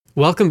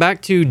Welcome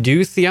back to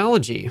Do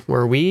Theology,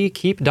 where we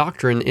keep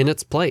doctrine in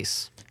its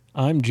place.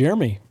 I'm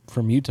Jeremy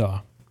from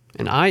Utah.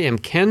 And I am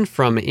Ken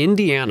from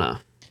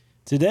Indiana.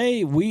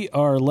 Today, we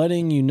are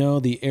letting you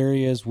know the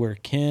areas where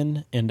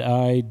Ken and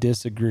I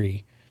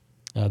disagree.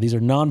 These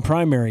are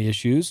non-primary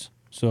issues,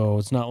 so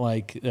it's not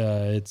like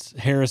it's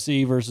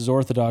heresy versus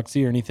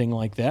orthodoxy or anything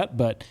like that,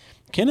 but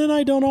Ken and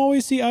I don't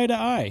always see eye to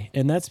eye,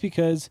 and that's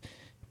because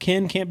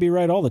Ken can't be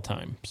right all the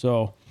time.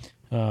 So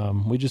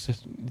we just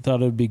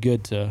thought it would be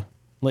good to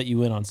let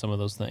you in on some of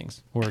those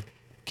things where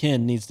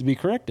Ken needs to be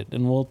corrected,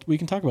 and we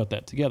can talk about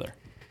that together.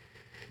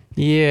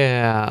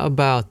 Yeah,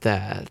 about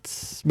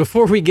that.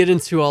 Before we get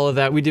into all of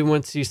that, we did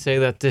want to say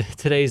that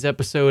today's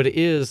episode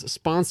is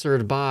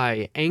sponsored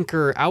by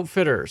Anchor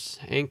Outfitters.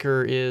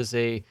 Anchor is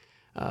a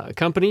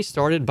company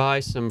started by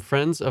some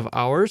friends of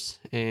ours,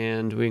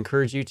 and we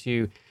encourage you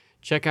to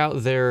check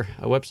out their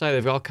website.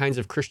 They've got all kinds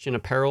of Christian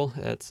apparel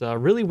that's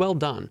really well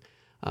done.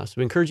 So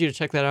we encourage you to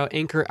check that out,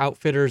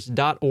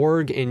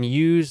 anchoroutfitters.org, and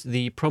use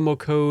the promo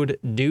code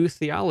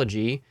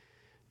DOTHEOLOGY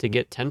to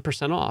get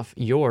 10% off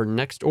your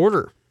next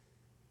order.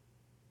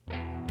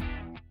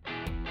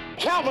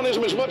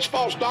 Calvinism is much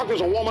false doctrine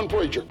as a woman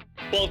preacher.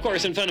 Well, of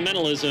course, in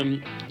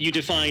fundamentalism, you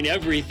define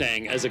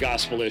everything as a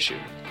gospel issue.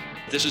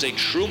 This is a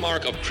true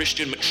mark of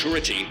Christian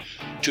maturity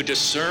to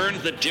discern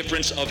the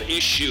difference of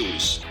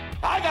issues.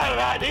 I got an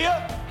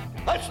idea.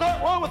 That's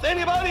not wrong with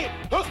anybody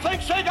who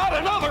thinks they got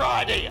another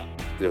idea.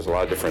 There's a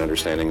lot of different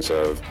understandings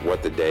of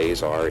what the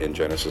days are in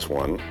Genesis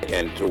 1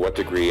 and to what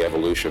degree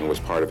evolution was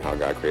part of how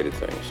God created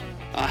things.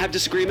 I have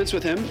disagreements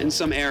with him in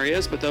some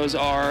areas, but those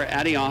are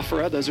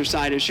adiaphora, those are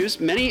side issues,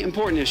 many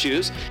important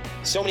issues.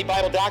 So many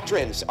Bible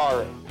doctrines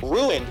are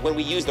ruined when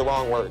we use the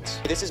wrong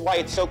words. This is why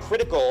it's so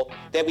critical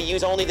that we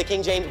use only the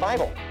King James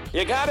Bible.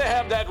 You gotta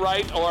have that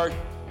right or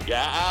get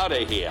out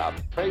of here.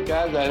 Pray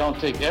God that I don't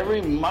take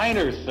every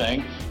minor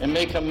thing and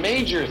make a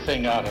major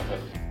thing out of it.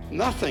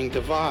 Nothing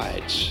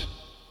divides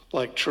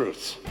like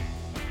truth.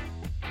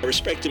 I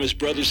respect them as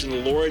brothers in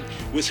the Lord,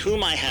 with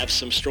whom I have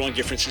some strong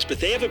differences, but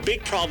they have a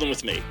big problem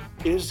with me.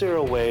 Is there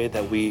a way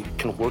that we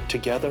can work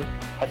together?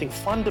 I think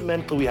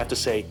fundamentally we have to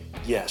say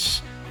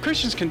yes.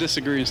 Christians can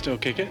disagree and still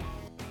kick it.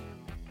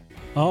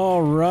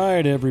 All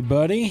right,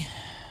 everybody.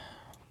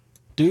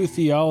 Do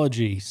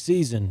Theology,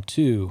 Season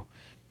 2.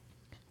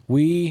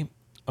 We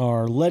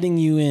are letting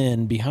you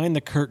in behind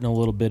the curtain a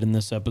little bit in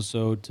this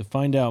episode to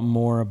find out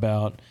more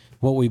about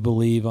what we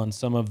believe on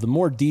some of the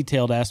more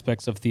detailed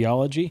aspects of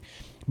theology.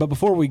 But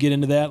before we get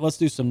into that, let's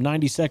do some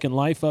 90-second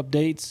life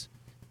updates.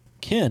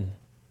 Ken,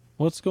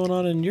 what's going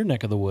on in your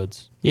neck of the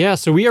woods? Yeah,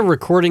 so we are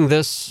recording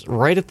this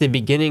right at the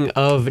beginning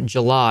of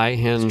July.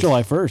 And it's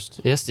July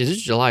 1st. Yes, it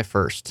is July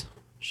 1st.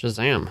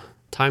 Shazam.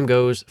 Time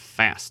goes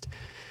fast.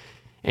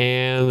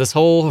 And this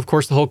whole, of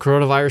course, the whole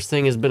coronavirus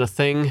thing has been a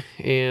thing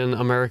in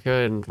America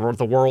and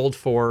the world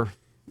for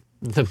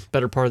the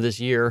better part of this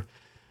year.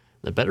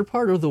 The better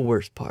part or the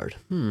worst part?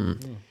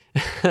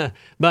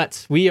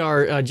 But we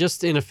are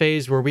just in a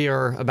phase where we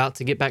are about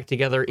to get back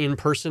together in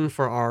person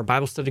for our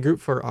Bible study group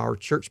for our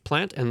church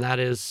plant, and that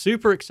is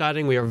super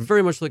exciting. We are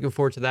very much looking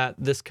forward to that.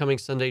 This coming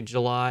Sunday,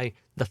 July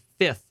the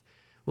 5th,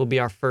 will be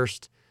our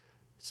first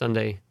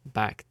Sunday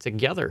back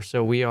together.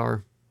 So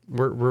we're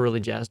really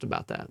jazzed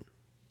about that.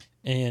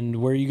 And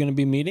where are you going to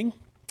be meeting?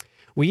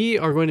 We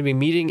are going to be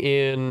meeting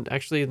in,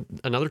 actually,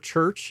 another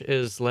church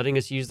is letting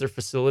us use their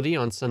facility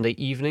on Sunday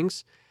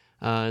evenings.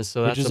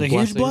 So Which is a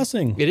huge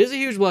blessing. It is a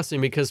huge blessing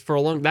because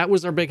that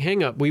was our big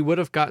hang up. We would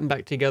have gotten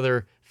back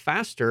together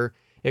faster,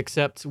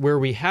 except where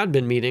we had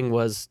been meeting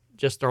was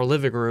just our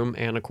living room.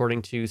 And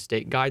according to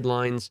state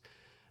guidelines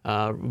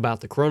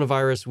about the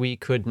coronavirus, we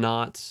could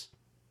not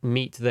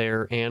meet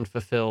there and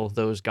fulfill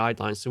those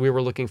guidelines. So we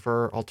were looking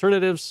for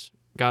alternatives.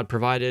 God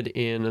provided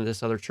in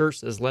this other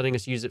church that is letting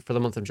us use it for the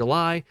month of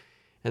July.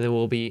 And then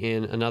we'll be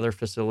in another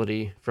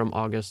facility from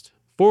August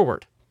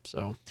forward.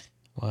 So...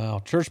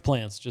 Wow, church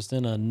plants just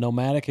in a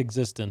nomadic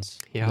existence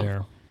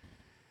there.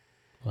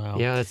 Wow.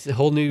 Yeah, it's a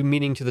whole new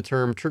meaning to the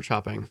term church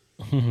hopping.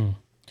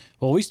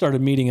 Well, we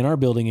started meeting in our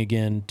building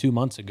again 2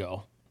 months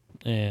ago,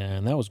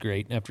 and that was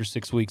great after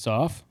 6 weeks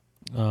off.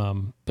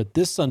 But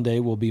this Sunday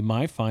will be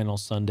my final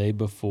Sunday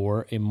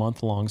before a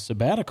month-long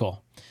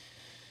sabbatical,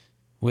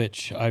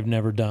 which I've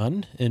never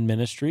done in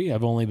ministry.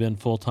 I've only been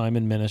full-time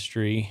in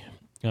ministry,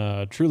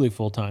 truly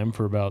full-time,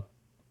 for about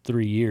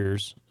 3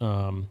 years.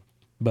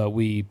 But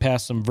we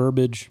passed some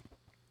verbiage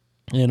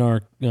in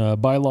our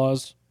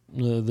bylaws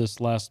this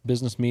last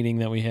business meeting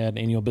that we had,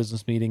 annual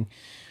business meeting,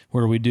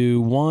 where we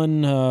do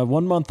one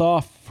month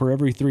off for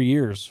every 3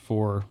 years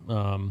for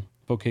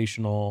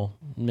vocational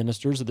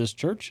ministers at this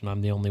church, and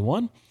I'm the only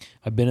one.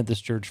 I've been at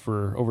this church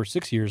for over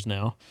 6 years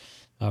now,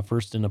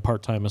 first in a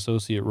part-time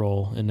associate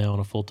role and now in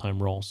a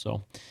full-time role.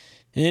 So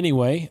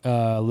anyway,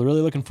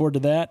 really looking forward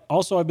to that.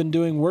 Also, I've been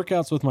doing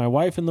workouts with my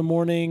wife in the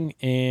morning,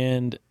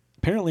 and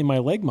apparently my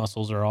leg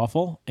muscles are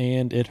awful,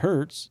 and it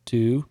hurts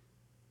to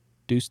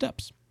do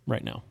steps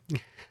right now.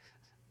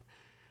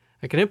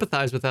 I can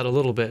empathize with that a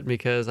little bit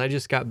because I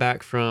just got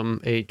back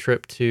from a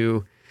trip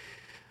to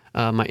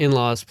my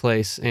in-laws'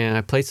 place, and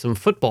I played some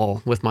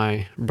football with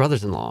my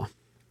brothers-in-law.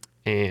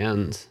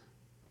 And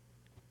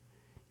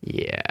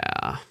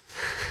yeah,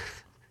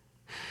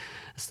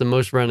 it's the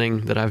most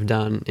running that I've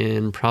done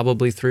in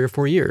probably 3 or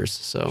 4 years.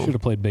 So should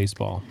have played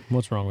baseball.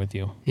 What's wrong with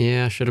you?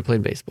 Yeah, I should have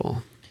played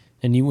baseball.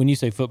 And when you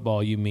say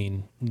football, you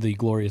mean the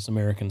glorious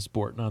American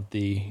sport, not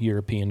the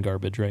European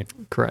garbage, right?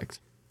 Correct.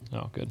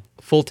 Oh, good.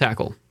 Full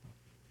tackle.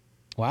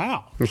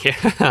 Wow.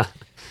 Yeah.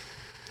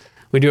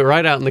 We do it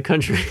right out in the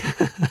country.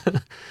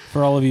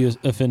 For all of you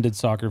offended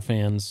soccer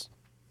fans,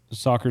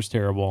 soccer's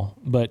terrible,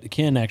 but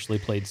Ken actually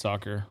played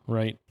soccer,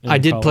 right? I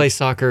did play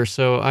soccer,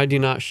 so I do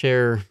not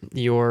share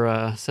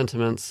your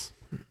sentiments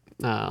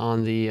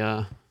on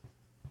the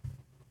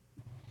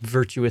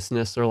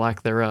virtuousness or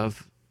lack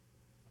thereof.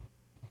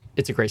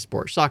 It's a great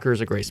sport. Soccer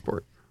is a great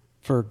sport.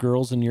 For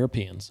girls and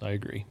Europeans, I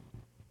agree.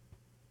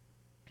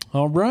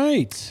 All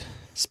right.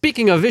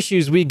 Speaking of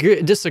issues we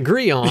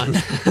disagree on.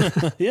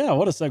 Yeah,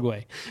 what a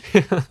segue.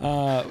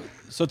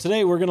 So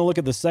today we're going to look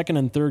at the second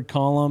and third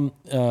column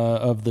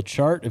of the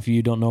chart. If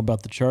you don't know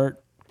about the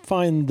chart,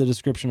 find the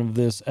description of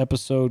this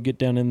episode, get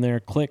down in there,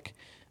 click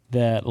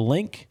that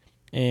link,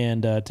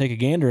 and take a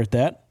gander at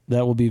that.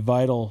 That will be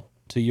vital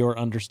to your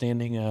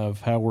understanding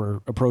of how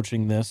we're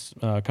approaching this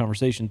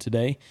conversation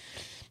today.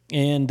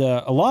 And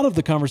a lot of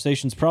the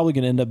conversation is probably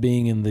going to end up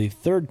being in the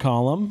third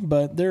column,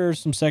 but there are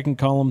some second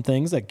column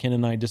things that Ken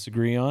and I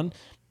disagree on.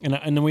 And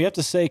then we have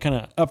to say kind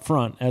of up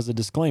front as a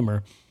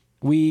disclaimer,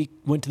 we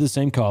went to the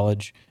same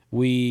college.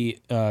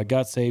 We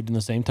got saved in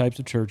the same types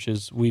of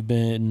churches. We've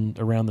been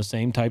around the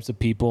same types of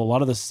people. A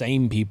lot of the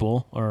same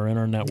people are in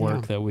our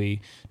network that we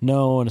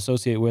know and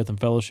associate with and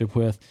fellowship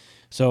with.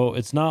 So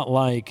it's not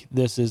like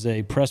this is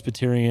a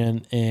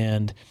Presbyterian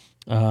and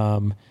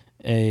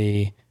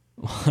a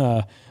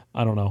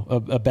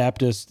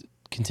Baptist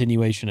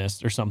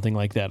continuationist or something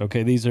like that.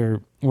 Okay,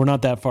 we're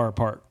not that far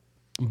apart.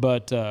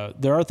 But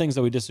there are things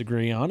that we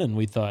disagree on, and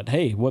we thought,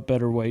 hey, what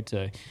better way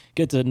to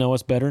get to know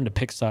us better and to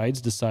pick sides,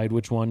 decide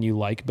which one you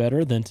like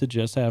better than to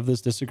just have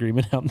this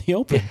disagreement out in the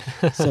open.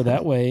 So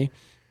that way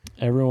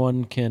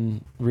everyone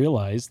can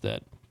realize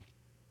that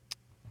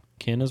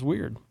Ken is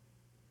weird.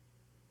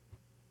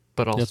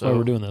 But also, that's why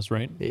we're doing this,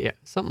 right? Yeah,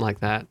 something like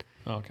that.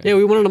 Okay. Yeah,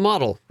 we wanted a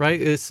model,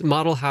 right? It's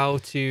model how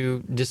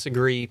to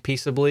disagree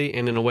peaceably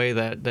and in a way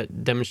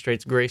that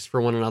demonstrates grace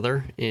for one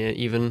another,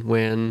 even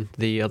when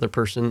the other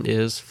person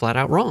is flat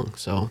out wrong.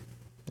 So,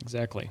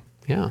 exactly.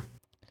 Yeah.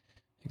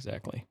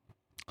 Exactly.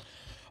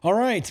 All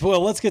right.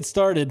 Well, let's get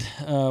started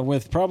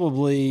with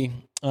probably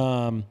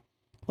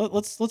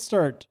let's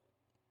start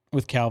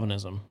with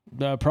Calvinism.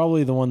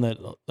 Probably the one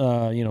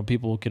that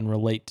people can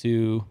relate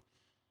to.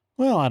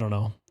 Well, I don't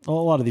know. A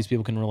lot of these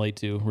people can relate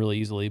to really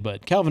easily,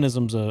 but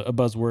Calvinism's a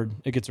buzzword.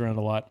 It gets around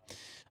a lot.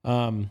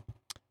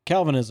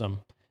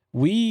 Calvinism,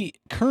 we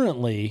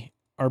currently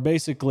are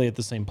basically at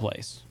the same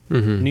place.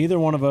 Mm-hmm. Neither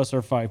one of us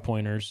are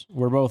 5-pointers.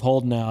 We're both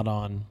holding out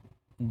on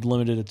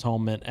limited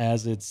atonement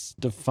as it's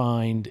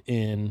defined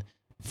in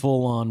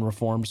full-on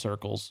Reformed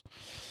circles.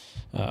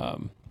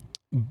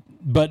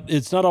 But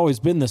it's not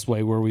always been this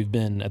way where we've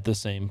been at the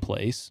same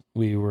place.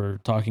 We were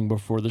talking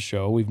before the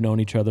show. We've known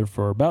each other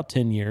for about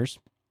 10 years.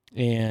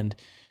 And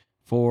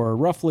for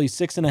roughly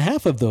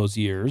 6.5 of those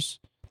years,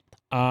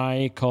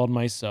 I called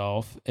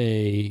myself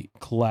a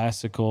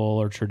classical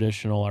or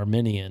traditional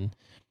Arminian.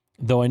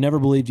 Though I never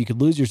believed you could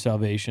lose your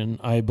salvation,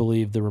 I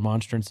believe the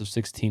remonstrants of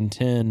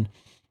 1610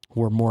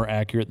 were more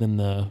accurate than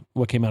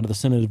what came out of the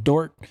Synod of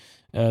Dort.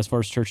 As far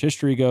as church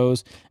history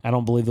goes, I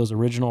don't believe those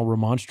original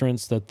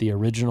remonstrants that the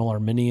original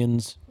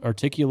Arminians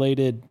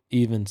articulated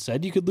even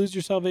said you could lose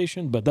your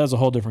salvation, but that's a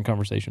whole different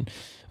conversation,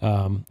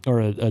 or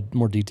a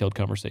more detailed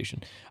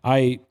conversation.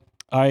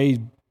 I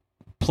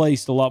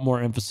placed a lot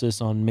more emphasis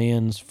on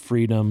man's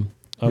freedom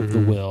of the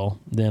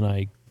will than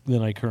I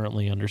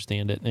currently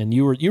understand it, and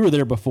you were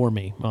there before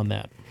me on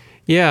that.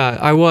 Yeah,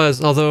 I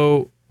was,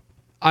 although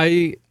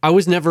I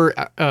was never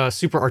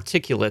super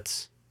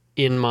articulate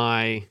in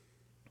my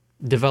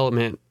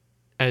development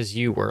as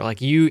you were.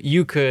 Like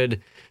you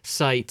could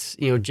cite,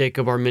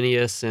 Jacob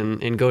Arminius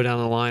and go down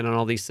the line on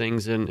all these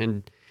things,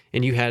 and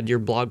you had your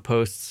blog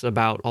posts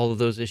about all of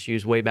those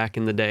issues way back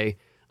in the day.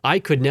 I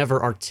could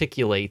never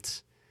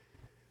articulate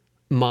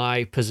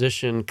my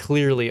position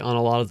clearly on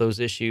a lot of those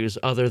issues,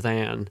 other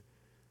than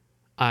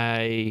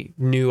I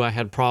knew I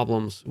had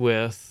problems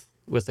with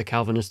the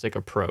Calvinistic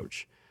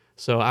approach.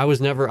 So I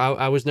was never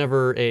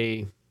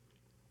a,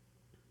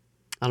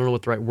 I don't know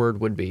what the right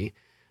word would be,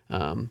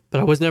 but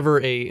I was never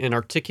an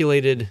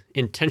articulated,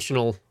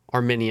 intentional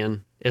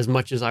Arminian as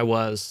much as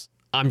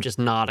I'm just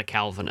not a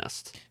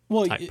Calvinist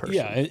type person.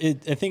 Yeah,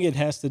 I think it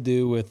has to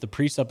do with the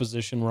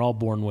presupposition we're all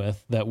born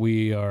with that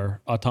we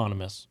are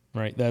autonomous,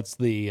 right? That's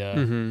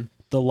the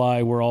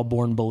lie we're all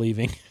born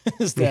believing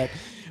is that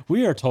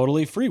we are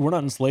totally free. We're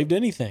not enslaved to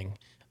anything.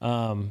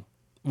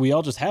 We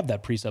all just have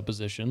that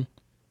presupposition,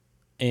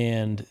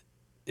 and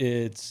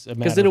it's a matter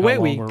because in a of way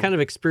we kind of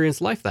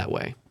experience life that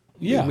way.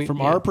 Yeah,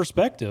 from our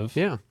perspective,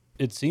 yeah,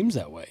 it seems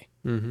that way.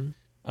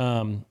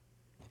 Mm-hmm.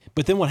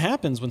 But then what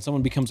happens when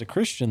someone becomes a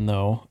Christian,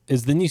 though,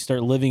 is then you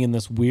start living in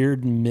this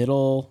weird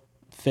middle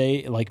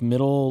phase, like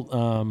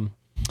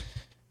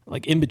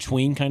in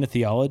between kind of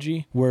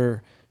theology,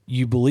 where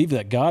you believe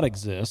that God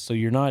exists. So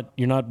you're not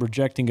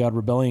rejecting God,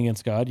 rebelling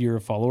against God. You're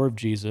a follower of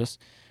Jesus,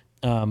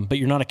 but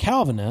you're not a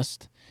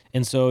Calvinist.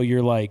 And so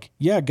you're like,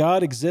 yeah,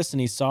 God exists and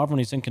he's sovereign,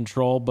 he's in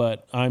control,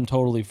 but I'm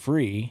totally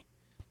free.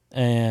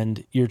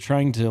 And you're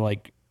trying to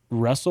like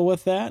wrestle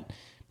with that.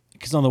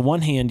 Because on the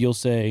one hand, you'll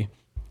say,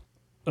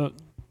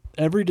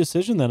 every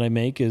decision that I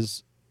make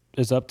is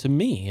up to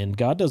me, and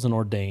God doesn't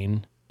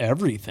ordain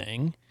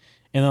everything.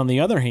 And on the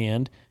other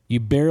hand, you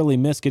barely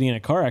miss getting in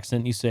a car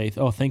accident. You say,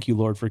 oh, thank you,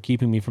 Lord, for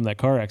keeping me from that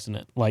car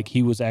accident. Like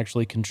he was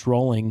actually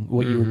controlling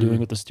what you were doing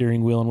with the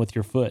steering wheel and with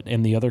your foot,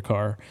 and the other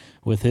car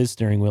with his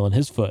steering wheel and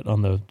his foot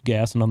on the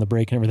gas and on the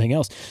brake and everything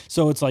else.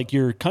 So it's like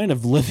you're kind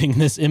of living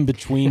this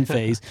in-between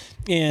phase.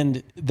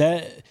 And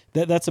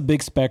that's a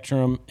big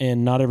spectrum,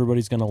 and not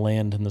everybody's going to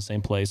land in the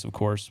same place, of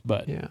course.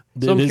 But yeah.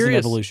 So it is an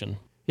evolution.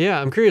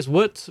 Yeah, I'm curious,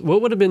 what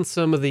would have been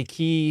some of the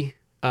key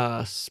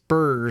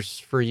spurs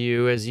for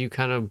you as you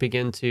kind of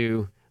begin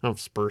to, I don't know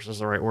if spurs is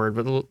the right word,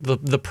 but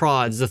the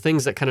prods, the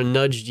things that kind of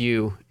nudged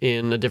you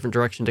in a different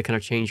direction to kind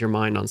of change your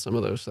mind on some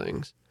of those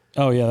things?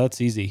 Oh, yeah,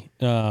 that's easy.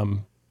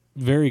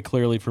 Very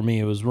clearly for me,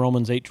 it was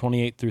Romans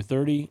 8:28 through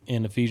 30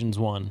 and Ephesians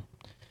 1.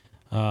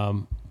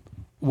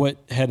 What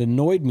had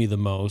annoyed me the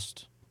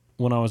most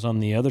when I was on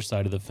the other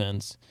side of the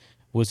fence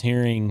was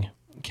hearing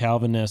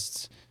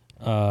Calvinists,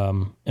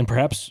 and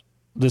perhaps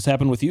this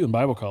happened with you in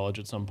Bible college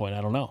at some point,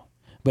 I don't know,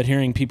 but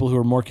hearing people who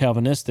are more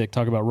Calvinistic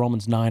talk about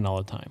Romans 9 all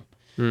the time.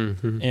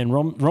 Mm-hmm. And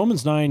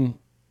Romans 9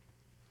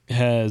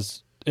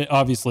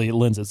 obviously it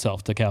lends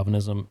itself to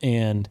Calvinism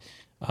and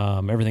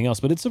everything else,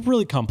 but it's a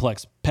really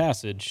complex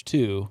passage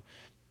too.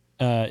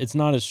 It's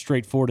not as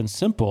straightforward and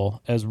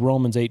simple as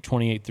Romans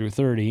 8:28 through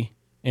 30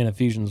 and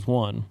Ephesians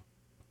 1.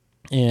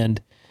 And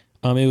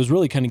it was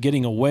really kind of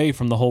getting away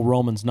from the whole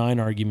Romans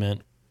 9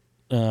 argument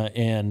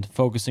and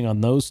focusing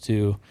on those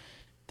two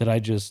that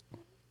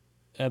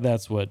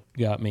that's what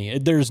got me.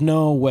 There's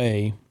no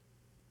way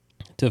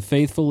to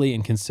faithfully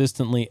and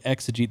consistently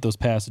exegete those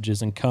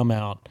passages and come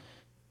out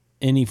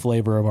any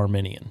flavor of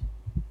Arminian.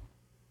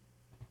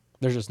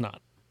 There's just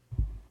not.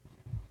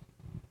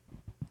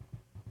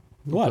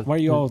 What? Why are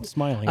you all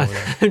smiling over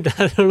there?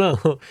 I don't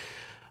know.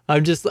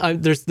 There's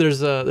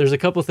a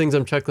couple things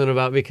I'm chuckling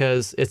about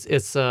because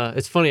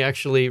it's funny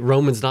actually.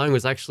 Romans 9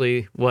 was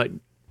actually what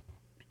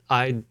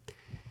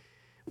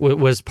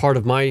was part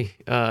of my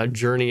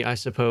journey, I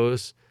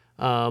suppose.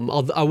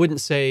 I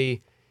wouldn't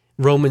say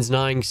Romans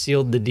 9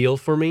 sealed the deal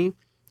for me,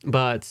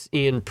 but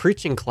in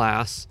preaching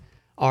class,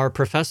 our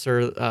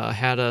professor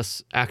had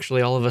us,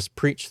 actually all of us,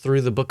 preach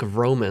through the book of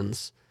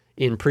Romans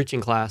in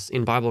preaching class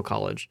in Bible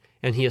college,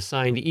 and he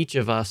assigned each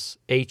of us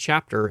a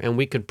chapter, and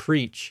we could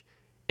preach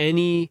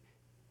any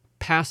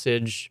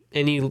passage,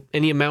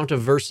 any amount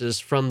of verses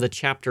from the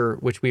chapter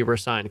which we were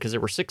assigned, because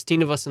there were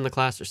 16 of us in the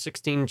class. There's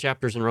 16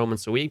 chapters in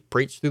Romans, so we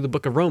preached through the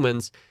book of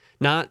Romans,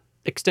 not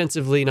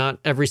extensively, not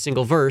every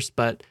single verse,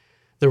 but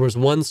there was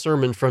one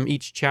sermon from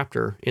each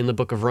chapter in the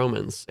book of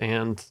Romans,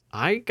 and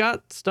I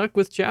got stuck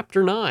with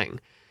chapter 9,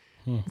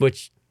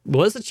 which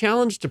was a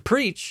challenge to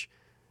preach,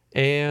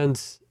 and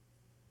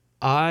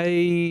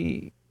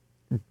I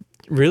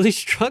really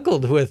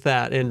struggled with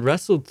that and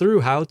wrestled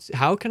through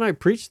how can I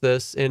preach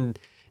this, and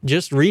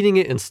just reading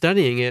it and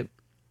studying it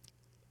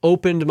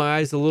opened my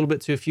eyes a little bit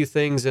to a few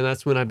things, and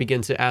that's when I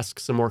began to ask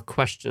some more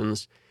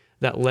questions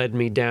that led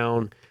me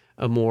down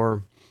a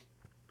more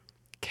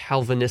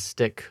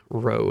Calvinistic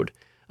road.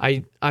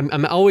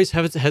 I'm always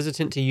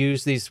hesitant to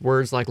use these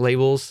words like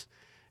labels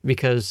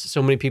because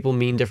so many people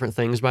mean different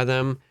things by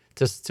them.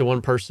 Just to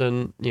one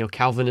person,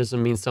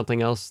 Calvinism means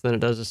something else than it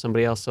does to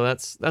somebody else. So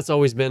that's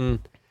always been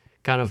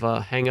kind of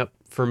a hang up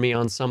for me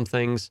on some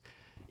things,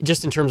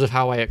 just in terms of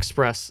how I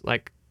express,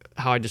 like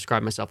how I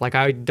describe myself. Like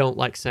I don't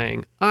like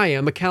saying I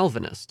am a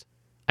Calvinist.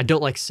 I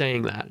don't like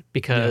saying that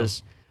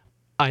because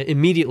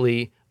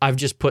I've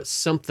just put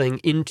something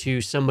into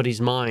somebody's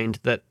mind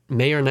that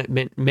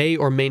may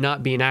or may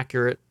not be an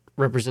accurate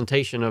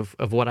representation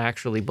of what I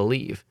actually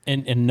believe.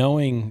 And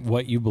knowing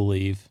what you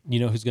believe, you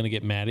know who's going to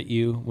get mad at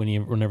you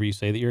whenever you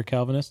say that you're a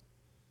Calvinist?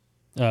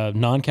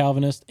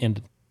 Non-Calvinist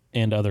and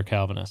other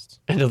Calvinists.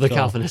 And other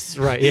Calvinists,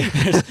 right? Yeah.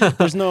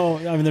 there's no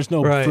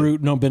right.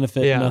 fruit, no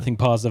benefit, nothing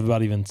positive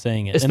about even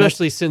saying it.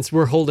 Especially since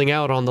we're holding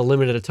out on the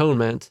limited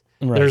atonement.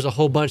 Right. There's a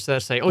whole bunch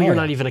that say, you're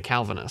not even a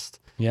Calvinist.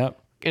 Yep.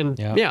 And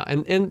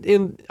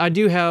and I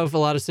do have a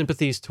lot of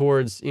sympathies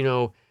towards,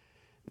 the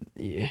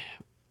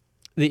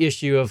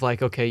issue of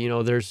like,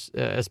 okay, there's,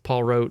 as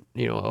Paul wrote,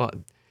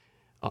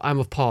 I'm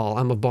of Paul,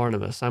 I'm of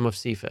Barnabas, I'm of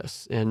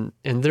Cephas. And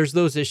there's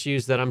those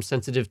issues that I'm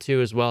sensitive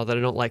to as well, that I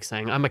don't like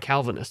saying I'm a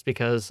Calvinist,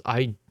 because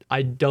I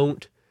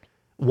don't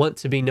want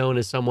to be known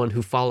as someone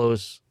who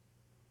follows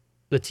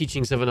the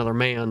teachings of another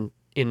man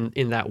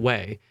in that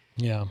way.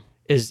 Yeah.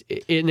 is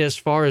in as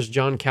far as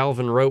John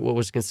Calvin wrote what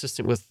was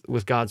consistent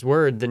with God's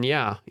word, then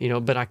yeah,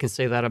 but I can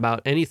say that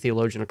about any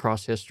theologian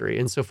across history.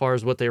 Insofar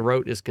as what they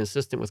wrote is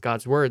consistent with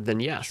God's word, then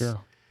yes. Sure.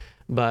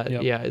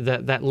 But yeah,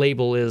 that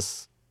label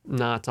is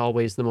not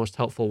always the most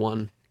helpful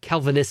one.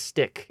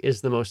 Calvinistic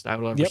is the most I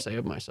would ever say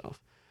of myself.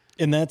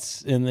 And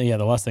the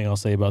last thing I'll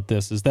say about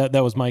this is that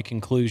was my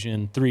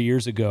conclusion 3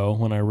 years ago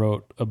when I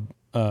wrote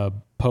a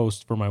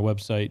post for my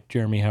website,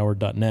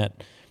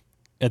 jeremyhoward.net.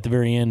 At the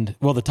very end,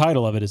 well, the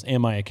title of it is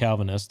 "Am I a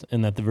Calvinist?"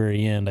 And at the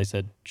very end, I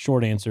said,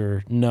 short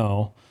answer,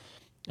 no.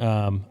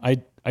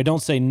 I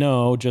don't say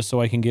no just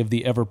so I can give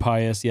the ever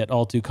pious yet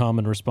all too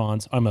common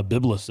response, I'm a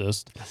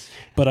biblicist.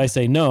 But I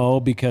say no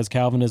because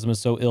Calvinism is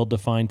so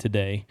ill-defined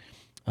today.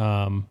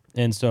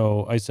 And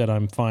so I said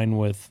I'm fine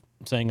with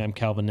saying I'm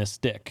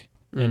Calvinistic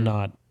and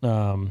not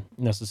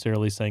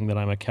necessarily saying that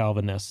I'm a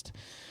Calvinist.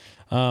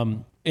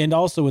 And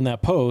also in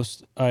that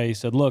post, I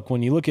said, look,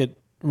 when you look at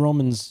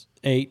Romans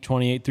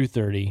 8:28 through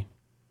 30,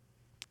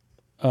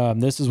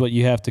 this is what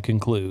you have to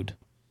conclude.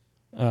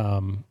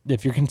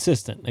 If you're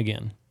consistent,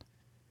 again,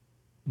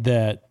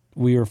 that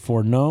we are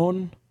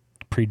foreknown,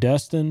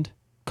 predestined,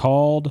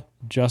 called,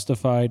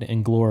 justified,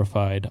 and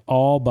glorified,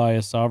 all by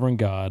a sovereign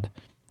God.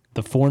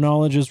 The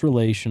foreknowledge is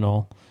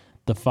relational.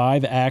 The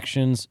 5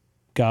 actions,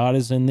 God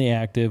is in the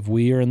active,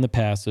 we are in the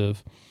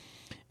passive.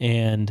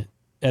 And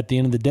at the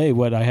end of the day,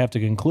 what I have to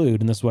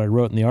conclude, and this is what I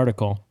wrote in the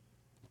article,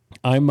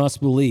 I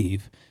must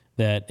believe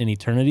that in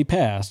eternity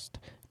past,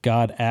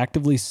 God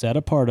actively set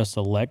apart a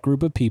select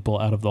group of people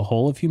out of the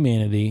whole of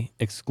humanity,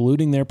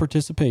 excluding their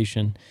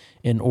participation,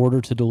 in order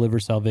to deliver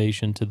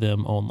salvation to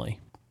them only.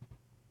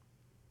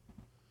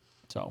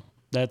 So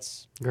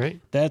that's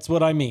great. That's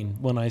what I mean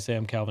when I say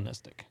I'm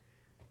Calvinistic.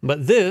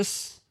 But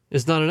this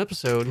is not an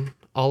episode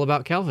all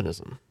about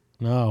Calvinism.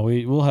 No,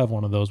 we'll have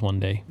one of those one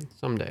day.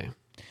 Someday.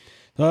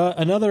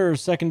 Another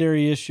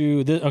secondary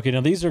issue. Okay,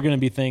 now these are going to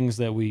be things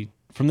that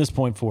from this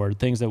point forward,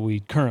 things that we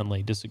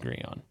currently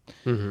disagree on.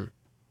 Mm-hmm.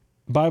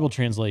 Bible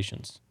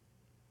translations.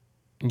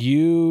 Do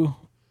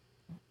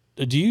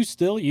you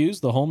still use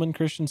the Holman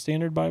Christian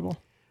Standard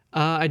Bible?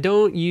 I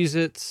don't use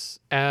it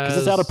as... Because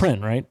it's out of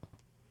print, right?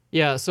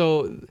 Yeah,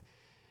 so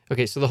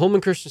the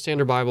Holman Christian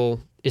Standard Bible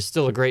is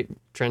still a great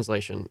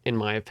translation, in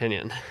my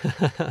opinion.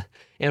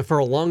 And for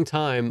a long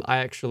time,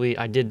 I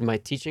did my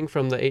teaching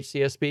from the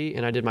HCSB,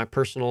 and I did my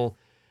personal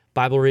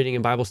Bible reading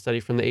and Bible study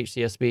from the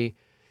HCSB.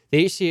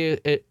 The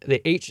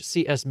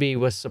HCSB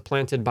was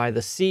supplanted by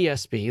the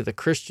CSB, the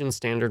Christian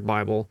Standard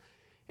Bible,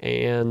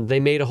 and they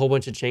made a whole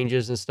bunch of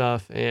changes and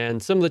stuff,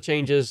 and some of the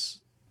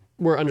changes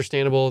were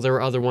understandable. There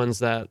were other ones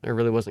that I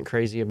really wasn't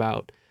crazy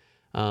about.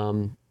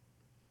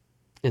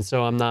 And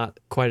so I'm not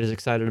quite as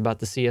excited about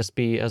the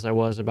CSB as I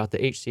was about the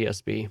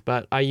HCSB.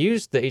 But I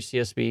used the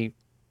HCSB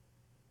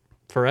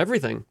for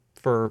everything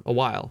for a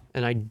while,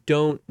 and I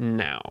don't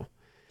now.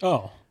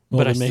 Oh.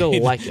 But I still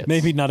like it.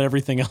 Maybe not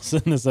everything else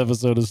in this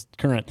episode is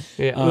current.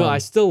 Yeah, well, I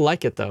still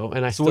like it, though,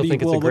 and I still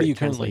think it's a great what do you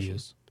translation. currently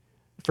use?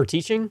 For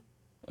teaching?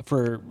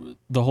 For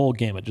the whole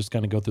gamut, just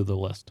kind of go through the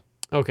list.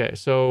 Okay,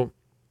 so...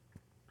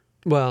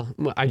 Well,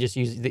 I just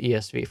use the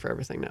ESV for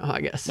everything now, I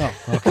guess. Oh,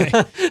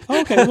 okay.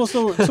 Okay, well,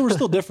 so we're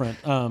still different.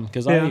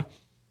 Because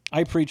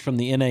I preach from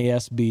the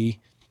NASB,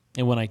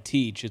 and when I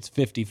teach, it's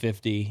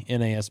 50-50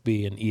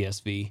 NASB and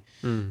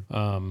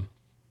ESV.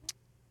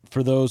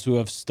 For those who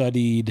have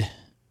studied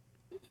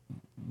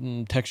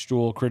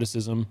textual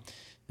criticism,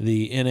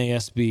 the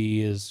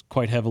NASB is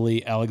quite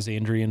heavily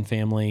Alexandrian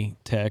family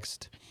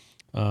text,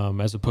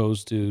 as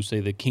opposed to,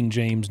 say, the King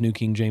James, New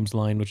King James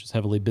line, which is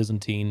heavily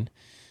Byzantine.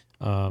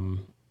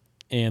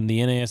 And the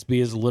NASB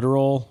is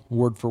literal,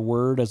 word for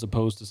word, as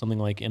opposed to something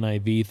like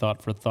NIV,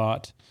 thought for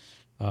thought.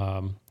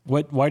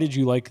 Why did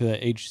you like the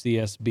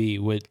HCSB?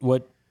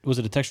 What was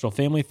it, a textual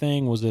family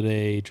thing? Was it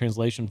a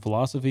translation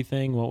philosophy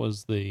thing? What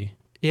was the...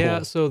 Yeah,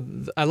 pull? so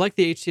I like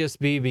the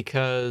HCSB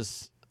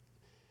because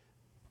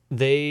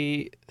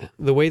you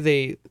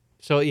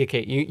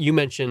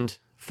mentioned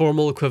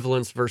formal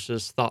equivalence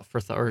versus thought for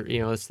thought, or,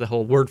 it's the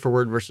whole word for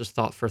word versus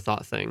thought for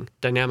thought thing.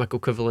 Dynamic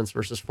equivalence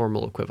versus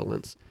formal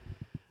equivalence.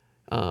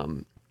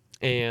 And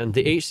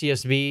the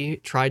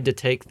HCSB tried to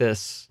take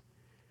this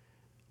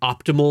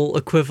optimal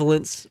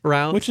equivalence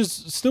route. Which is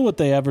still what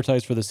they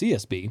advertise for the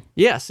CSB.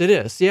 Yes, it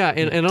is. Yeah,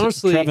 and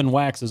honestly... Trevin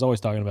Wax is always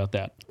talking about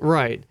that.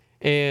 Right.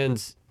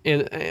 And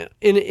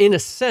in a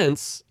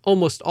sense,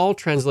 almost all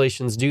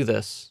translations do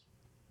this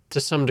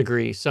to some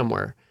degree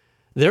somewhere.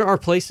 There are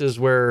places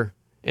where,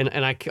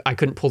 and I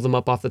couldn't pull them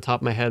up off the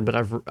top of my head, but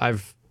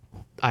I've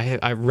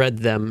read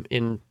them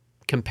and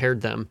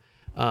compared them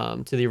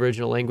to the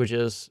original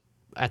languages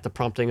at the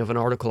prompting of an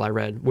article I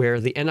read,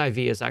 where the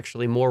NIV is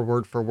actually more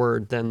word for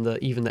word than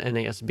even the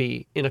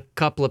NASB in a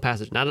couple of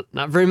passages.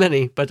 Not very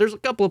many, but there's a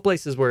couple of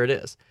places where it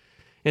is.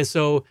 And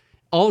so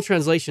all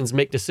translations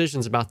make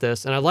decisions about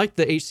this. And I like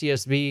the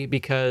HCSB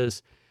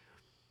because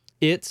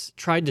it's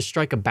tried to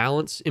strike a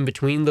balance in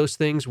between those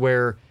things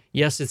where,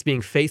 yes, it's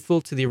being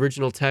faithful to the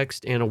original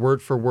text and a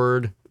word for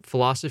word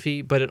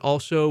philosophy, but it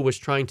also was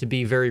trying to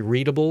be very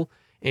readable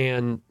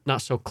and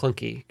not so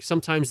clunky.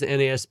 Sometimes the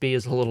NASB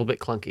is a little bit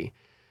clunky.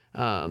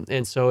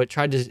 And so it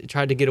tried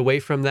to get away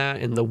from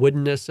that and the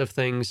woodenness of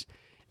things,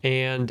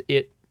 and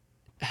it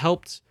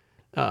helped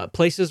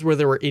places where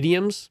there were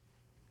idioms,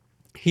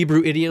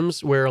 Hebrew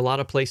idioms, where a lot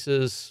of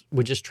places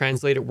would just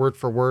translate it word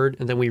for word,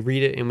 and then we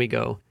read it and we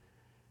go,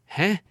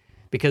 "Huh?"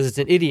 Because it's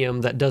an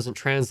idiom that doesn't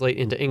translate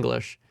into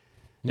English.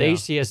 The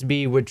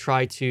HCSB would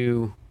try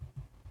to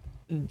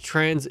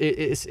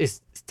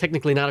it's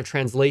technically not a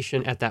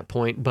translation at that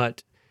point,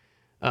 but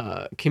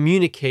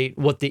communicate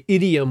what the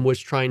idiom was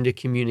trying to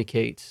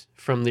communicate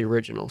from the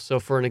original. So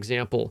for an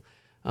example,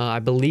 I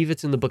believe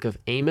it's in the book of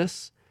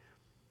Amos,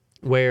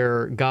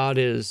 where God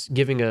is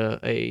giving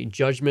a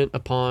judgment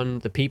upon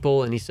the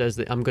people, and he says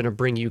that I'm going to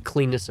bring you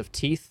cleanness of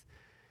teeth.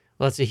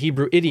 Well, that's a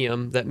Hebrew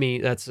idiom that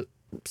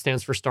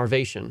stands for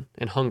starvation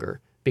and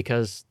hunger,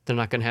 because they're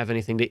not going to have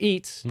anything to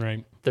eat.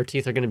 Right. Their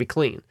teeth are going to be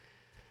clean.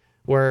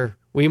 Where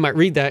we might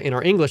read that in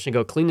our English and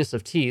go, cleanness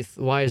of teeth,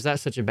 why is that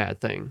such a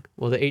bad thing?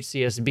 Well, the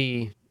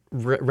HCSB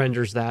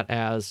renders that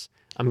as,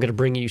 I'm going to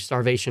bring you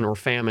starvation or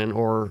famine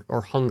or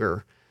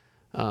hunger.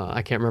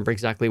 I can't remember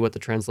exactly what the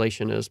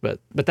translation is,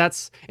 but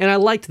that's, and I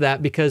liked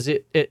that because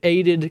it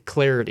aided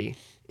clarity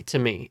to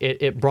me.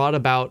 It brought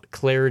about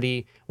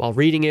clarity while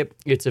reading it.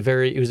 It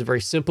was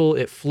very simple.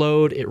 It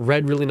flowed. It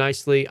read really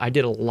nicely. I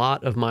did a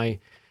lot of my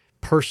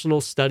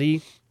personal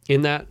study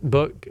in that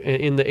book,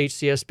 in the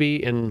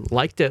HCSB, and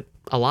liked it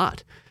a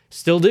lot.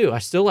 Still do. I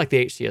still like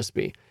the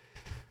HCSB.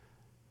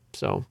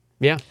 So,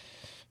 yeah.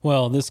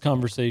 Well, this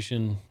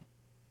conversation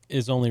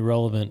is only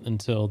relevant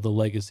until the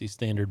Legacy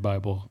Standard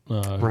Bible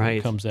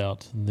comes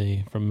out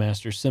from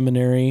Master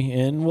Seminary,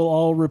 and we'll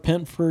all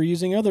repent for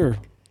using other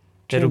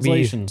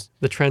translations. It'll be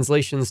the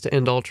translations to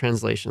end all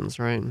translations,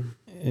 right?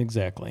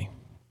 Exactly.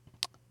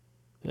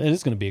 It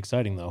is going to be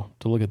exciting, though,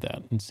 to look at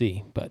that and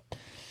see. But,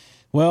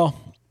 well,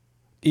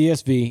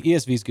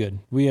 ESV's good.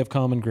 We have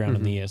common ground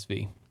in the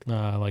ESV.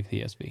 I like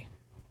the ESV.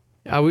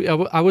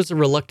 I was a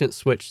reluctant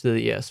switch to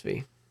the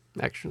ESV,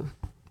 actually.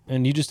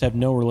 And you just have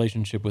no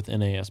relationship with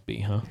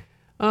NASB, huh?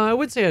 I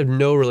would say I have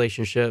no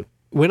relationship.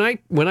 When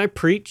I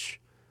preach,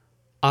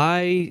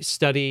 I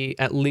study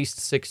at least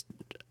 6.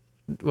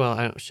 Well,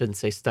 I shouldn't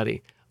say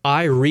study.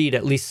 I read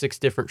at least 6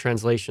 different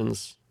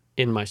translations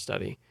in my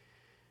study,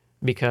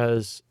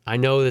 because I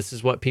know this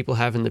is what people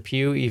have in the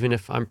pew. Even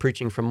if I'm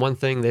preaching from one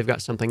thing, they've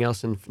got something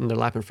else in their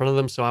lap in front of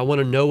them. So I want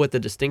to know what the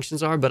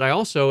distinctions are, but I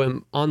also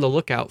am on the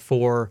lookout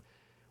for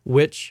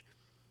which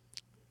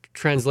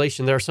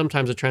translation. There are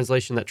sometimes a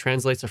translation that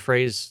translates a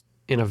phrase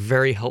in a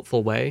very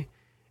helpful way,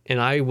 and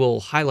I will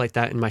highlight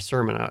that in my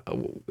sermon.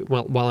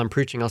 While I'm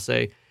preaching, I'll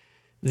say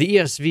the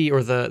ESV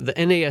or the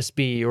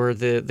NASB or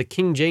the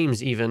King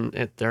James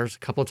even. There's a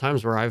couple of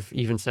times where I've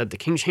even said the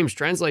King James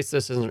translates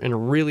this in a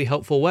really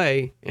helpful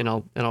way, and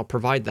I'll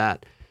provide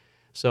that.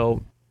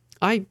 So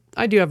I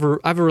do have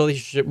a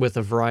relationship with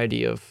a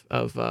variety of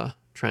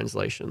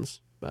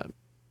translations, but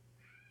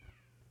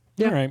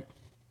yeah. All right.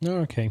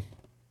 Okay.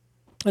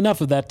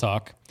 Enough of that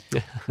talk.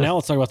 Now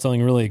let's talk about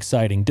something really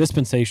exciting.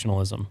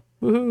 Dispensationalism.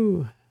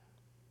 Woohoo.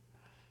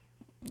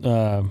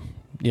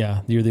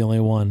 Yeah, you're the only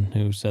one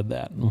who said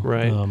that.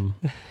 Right.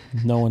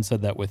 No one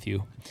said that with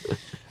you.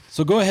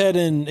 So go ahead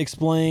and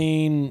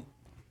explain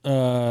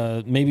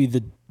maybe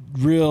the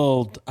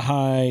real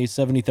high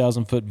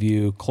 70,000 foot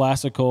view,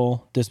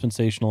 classical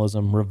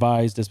dispensationalism,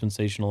 revised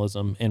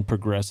dispensationalism, and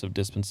progressive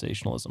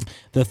dispensationalism.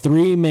 The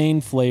 3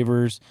 main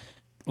flavors,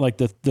 like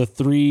the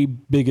 3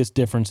 biggest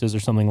differences or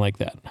something like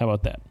that. How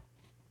about that?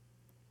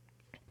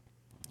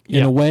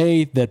 In a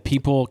way that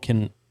people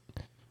can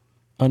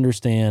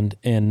understand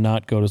and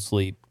not go to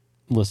sleep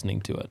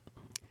listening to it.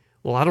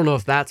 Well, I don't know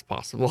if that's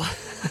possible.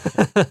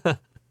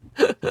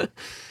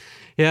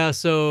 Yeah,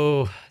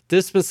 so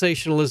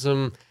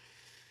dispensationalism.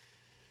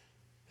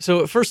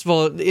 So first of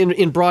all,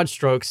 in broad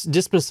strokes,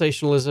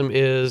 dispensationalism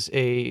is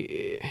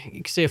you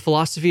could say a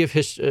philosophy of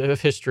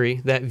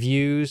history that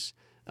views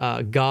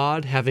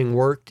God having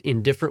worked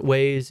in different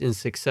ways in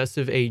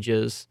successive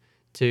ages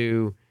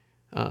to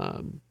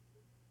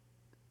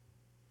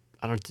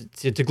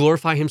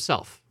glorify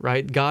himself,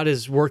 right? God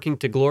is working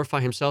to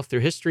glorify himself through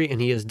history, and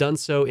he has done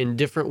so in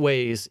different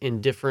ways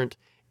in different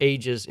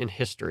ages in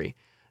history.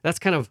 That's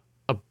kind of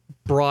a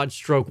broad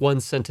stroke,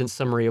 one sentence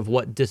summary of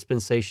what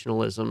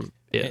dispensationalism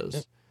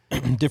is.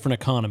 Different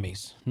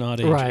economies, not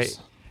ages. Right.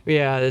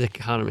 Yeah, the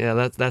economy.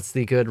 Yeah, that's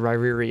the good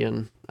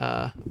Ryrerian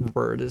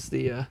word, is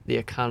the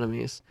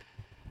economies.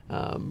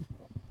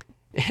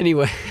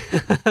 Anyway,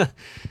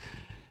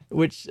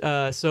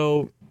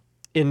 so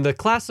in the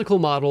classical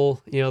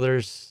model,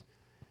 there's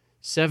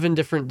 7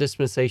 different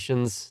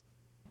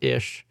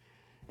dispensations-ish,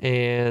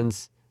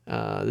 and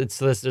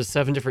there's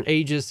 7 different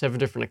ages, 7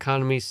 different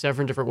economies,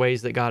 7 different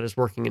ways that God is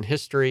working in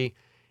history,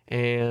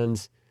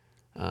 and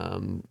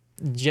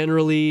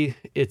generally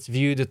it's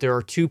viewed that there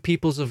are 2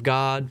 peoples of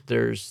God.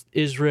 There's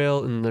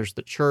Israel and there's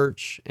the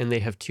church, and they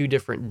have 2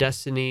 different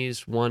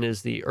destinies. One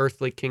is the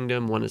earthly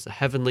kingdom, one is the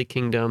heavenly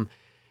kingdom,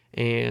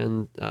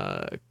 and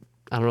I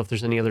don't know if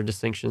there's any other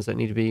distinctions that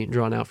need to be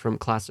drawn out from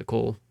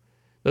classical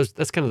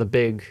That's kind of the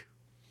big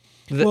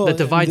that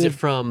divides it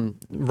from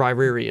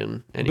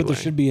Ryerian anyway. But there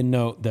should be a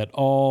note that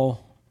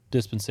all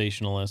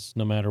dispensationalists,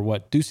 no matter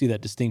what, do see that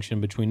distinction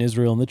between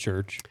Israel and the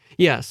church.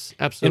 Yes,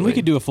 absolutely. And we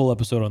could do a full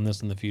episode on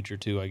this in the future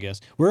too, I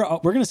guess. We're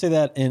going to say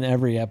that in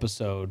every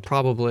episode,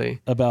 probably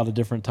about a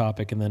different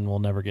topic, and then we'll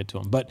never get to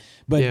them. But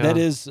that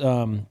is,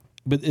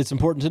 but it's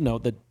important to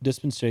note that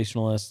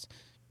dispensationalists,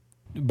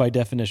 by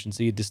definition,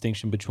 see a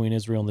distinction between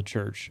Israel and the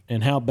church,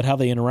 and how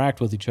they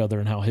interact with each other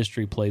and how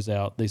history plays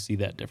out. They see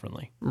that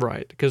differently,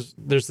 right? Because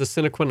there's the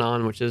sine qua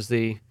non, which is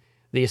the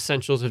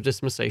essentials of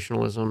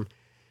dispensationalism.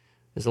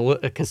 Is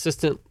a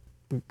consistent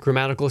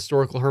grammatical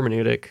historical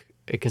hermeneutic,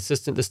 a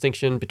consistent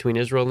distinction between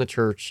Israel and the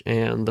church,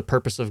 and the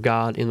purpose of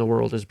God in the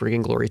world is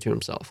bringing glory to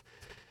himself.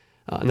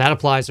 And that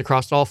applies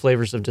across all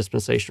flavors of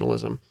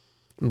dispensationalism.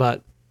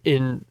 But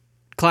in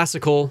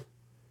classical,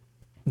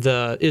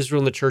 the Israel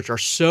and the church are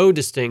so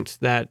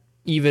distinct that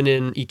even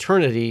in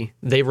eternity,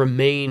 they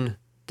remain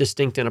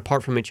distinct and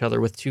apart from each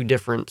other with two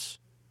different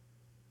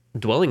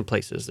dwelling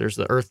places. There's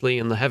the earthly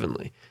and the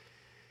heavenly.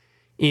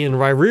 In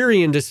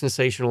Ryerian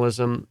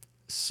dispensationalism,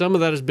 some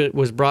of that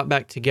was brought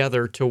back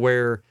together to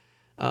where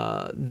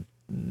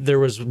there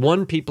was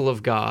one people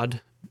of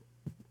God,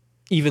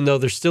 even though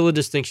there's still a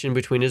distinction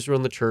between Israel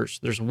and the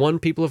church. There's one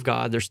people of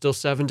God. There's still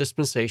 7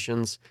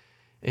 dispensations.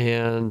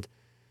 And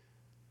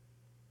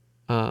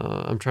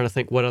I'm trying to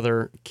think what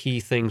other key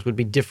things would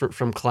be different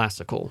from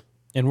classical.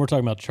 And we're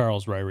talking about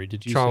Charles Ryrie.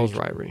 Did you Charles say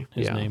Ryrie,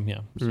 his name?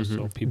 Yeah.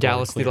 So people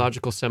Dallas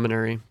Theological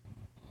Seminary.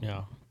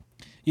 Yeah.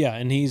 Yeah,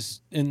 and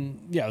he's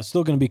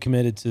still going to be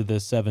committed to the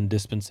 7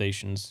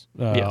 dispensations,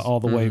 all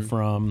the way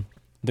from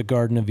the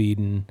Garden of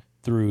Eden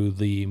through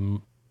the,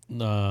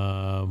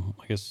 I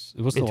guess,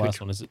 what's the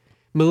last one? Is it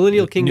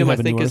Millennial Kingdom? I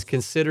think is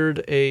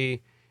considered a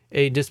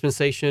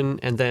dispensation,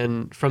 and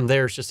then from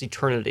there it's just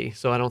eternity.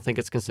 So I don't think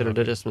it's considered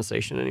a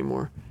dispensation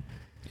anymore.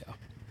 Yeah,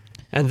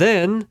 and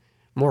then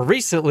more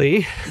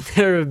recently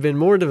there have been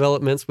more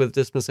developments with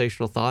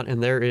dispensational thought,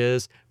 and there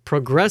is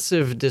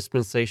progressive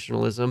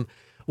dispensationalism,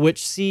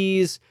 which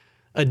sees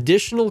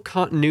additional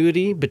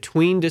continuity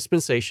between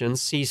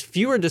dispensations, sees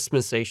fewer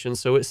dispensations,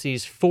 so it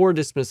sees 4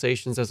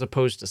 dispensations as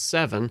opposed to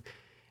 7,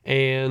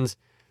 and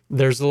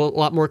there's a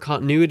lot more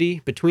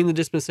continuity between the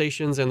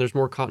dispensations, and there's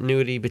more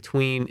continuity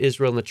between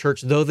Israel and the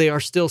church, though they are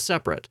still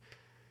separate.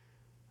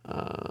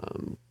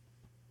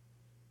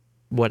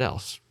 What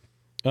else?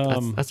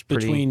 That's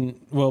pretty...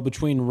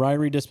 Between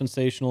Ryrie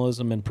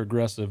dispensationalism and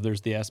progressive,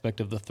 there's the aspect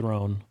of the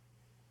throne.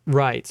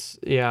 Right,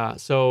 yeah.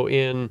 So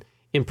in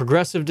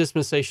progressive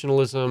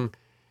dispensationalism,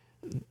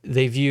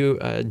 they view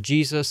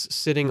Jesus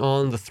sitting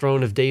on the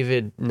throne of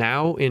David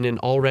now in an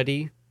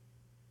already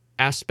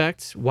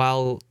aspect,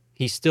 while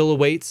he still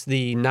awaits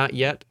the not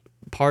yet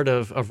part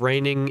of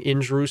reigning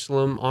in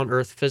Jerusalem on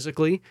earth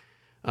physically.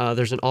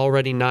 There's an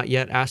already not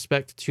yet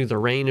aspect to the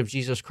reign of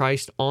Jesus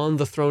Christ on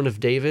the throne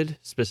of David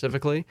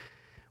specifically,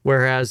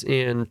 whereas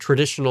in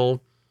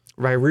traditional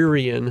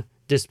Ryerian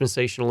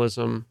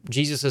dispensationalism,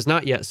 Jesus is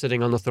not yet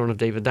sitting on the throne of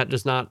David. That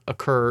does not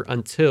occur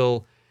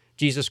until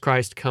Jesus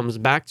Christ comes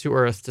back to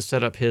earth to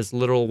set up his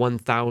literal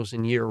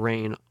 1,000-year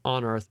reign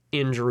on earth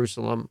in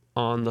Jerusalem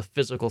on the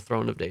physical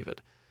throne of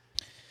David.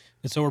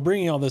 And so we're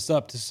bringing all this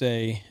up to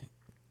say,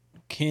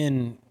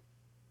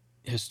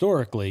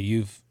 historically,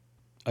 you've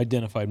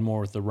identified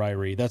more with the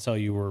Ryrie. That's how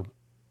you were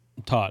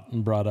taught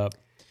and brought up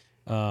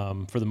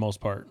for the most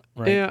part,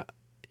 right? Yeah.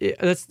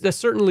 That's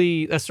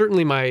certainly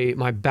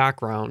my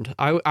background.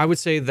 I would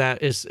say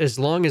that as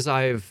long as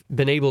I've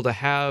been able to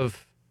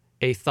have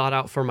a thought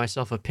out for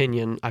myself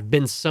opinion, I've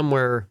been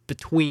somewhere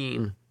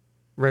between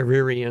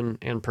Ryerian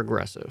and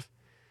progressive.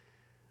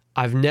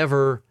 I've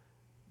never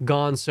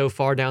gone so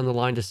far down the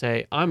line to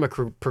say I'm a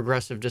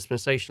progressive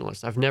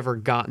dispensationalist. I've never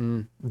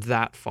gotten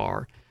that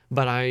far,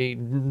 but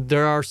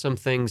there are some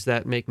things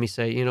that make me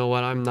say, you know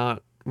what, I'm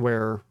not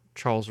where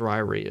Charles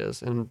Ryrie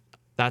is, and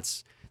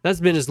that's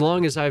been as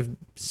long as I've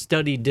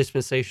studied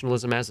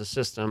dispensationalism as a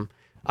system.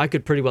 I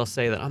could pretty well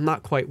say that I'm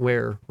not quite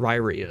where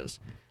Ryrie is.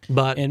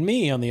 And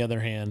me, on the other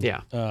hand,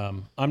 yeah.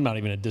 I'm not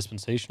even a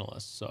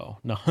dispensationalist, so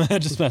no,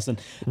 just messing.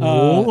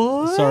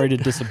 Sorry to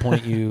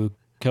disappoint you,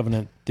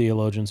 covenant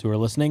theologians who are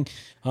listening.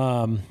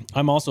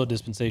 I'm also a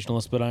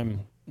dispensationalist, but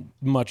I'm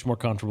much more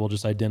comfortable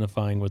just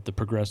identifying with the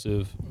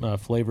progressive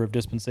flavor of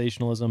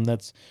dispensationalism.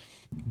 That's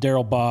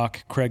Darrell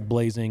Bach, Craig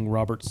Blazing,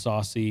 Robert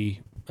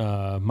Saucy,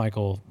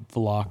 Michael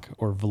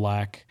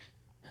Vlach,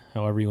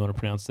 however you want to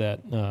pronounce that,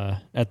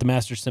 at the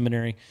Master's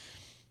Seminary.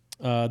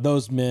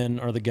 Those men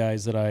are the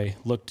guys that I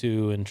look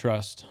to and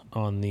trust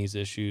on these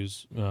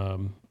issues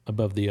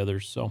above the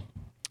others. So,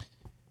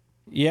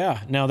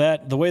 yeah. Now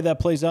the way that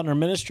plays out in our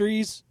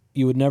ministries,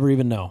 you would never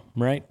even know,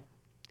 right?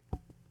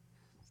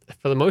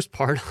 For the most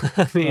part,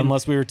 I mean,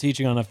 unless we were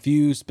teaching on a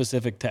few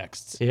specific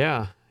texts.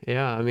 Yeah.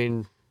 I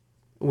mean,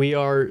 we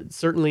are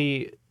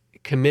certainly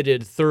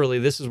committed thoroughly.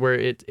 This is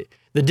where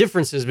the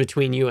differences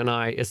between you and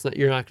I,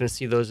 you're not going to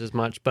see those as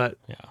much, but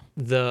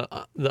the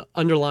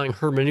underlying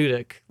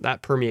hermeneutic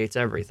that permeates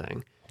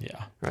everything.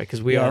 Yeah. Right.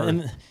 Because we are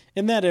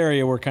in that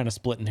area, we're kind of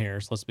splitting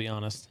hairs. Let's be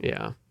honest.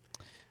 Yeah.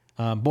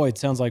 Boy, it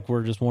sounds like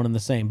we're just one and the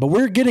same. But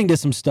we're getting to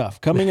some stuff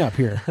coming up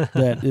here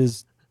that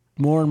is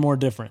more and more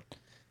different.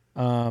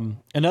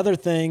 Another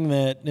thing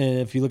that,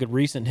 if you look at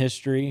recent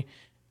history,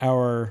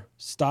 our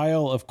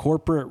style of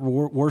corporate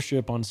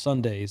worship on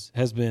Sundays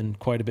has been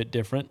quite a bit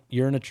different.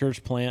 You're in a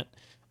church plant.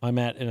 I'm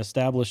at an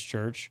established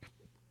church.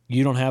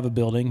 You don't have a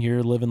building.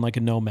 You're living like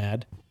a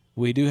nomad.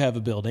 We do have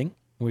a building.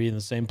 We're in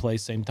the same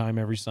place, same time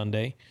every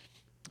Sunday.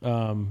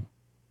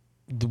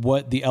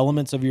 What the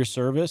elements of your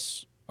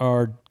service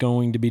are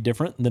going to be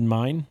different than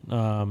mine.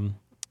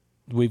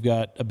 We've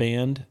got a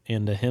band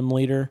and a hymn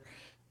leader,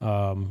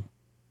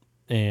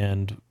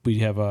 and we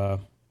have a,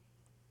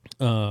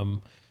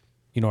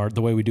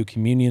 the way we do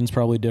communion's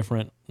probably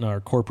different. Our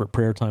corporate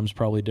prayer time's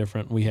probably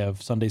different. We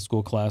have Sunday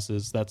school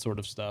classes, that sort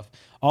of stuff.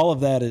 All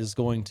of that is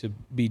going to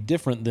be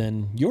different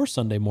than your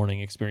Sunday morning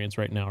experience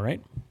right now,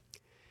 right?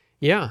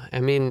 Yeah, I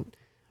mean,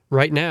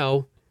 right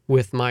now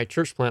with my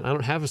church plant, I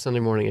don't have a Sunday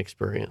morning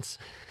experience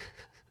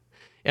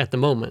at the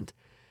moment.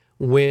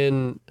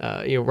 When,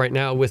 right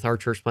now with our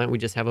church plant, we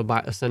just have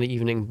a Sunday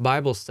evening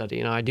Bible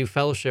study. I do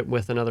fellowship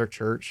with another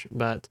church,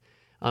 but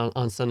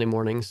on Sunday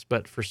mornings.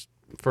 But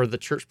for the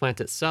church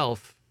plant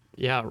itself,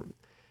 yeah,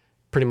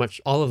 pretty much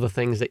all of the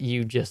things that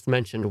you just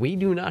mentioned, we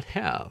do not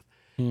have.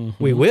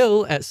 Mm-hmm. We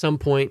will at some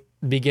point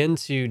begin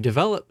to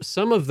develop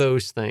some of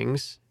those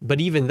things, but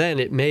even then,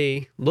 it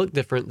may look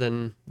different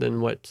than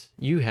what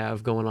you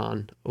have going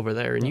on over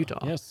there in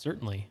Utah. Yes,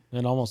 certainly,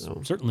 and almost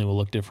certainly will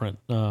look different.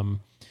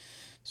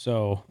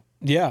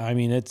 Yeah, I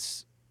mean,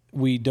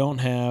 we don't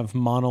have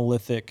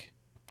monolithic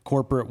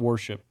corporate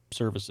worship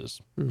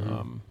services,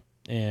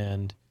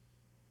 and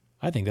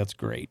I think that's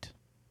great.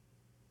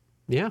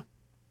 Yeah,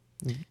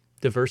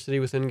 diversity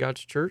within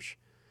God's church,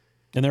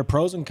 and there are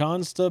pros and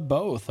cons to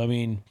both. I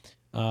mean,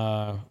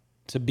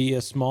 to be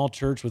a small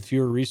church with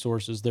fewer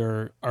resources,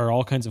 there are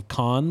all kinds of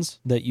cons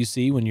that you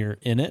see when you're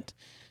in it.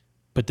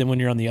 But then when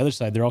you're on the other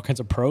side, there are all kinds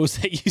of pros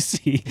that you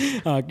see.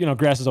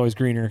 Grass is always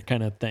greener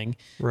kind of thing.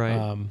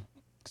 Right.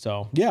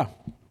 So, yeah,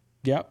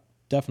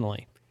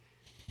 definitely.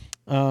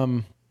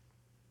 One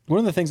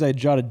of the things I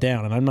jotted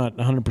down, and I'm not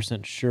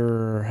 100%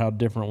 sure how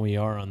different we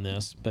are on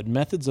this, but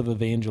methods of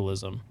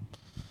evangelism.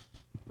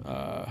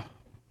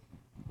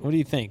 What do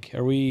you think?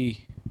 Are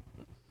we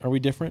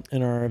different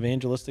in our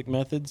evangelistic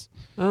methods?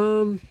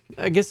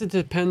 I guess it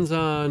depends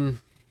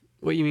on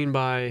what you mean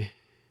by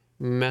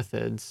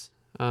methods.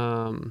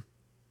 I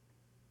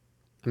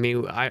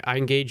mean, I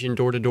engage in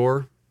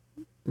door-to-door.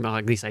 Well,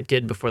 at least I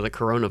did before the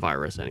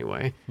coronavirus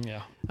anyway.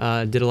 Yeah.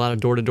 Did a lot of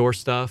door-to-door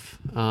stuff.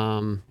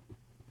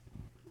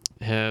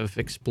 Have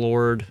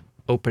explored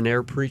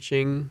open-air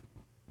preaching.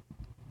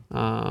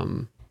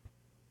 A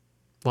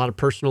lot of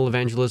personal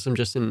evangelism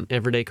just in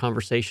everyday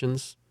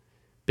conversations.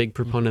 Big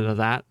proponent of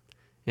that,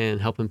 and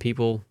helping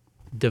people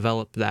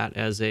develop that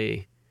as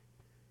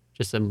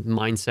just a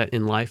mindset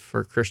in life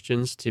for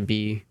Christians to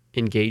be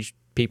engaged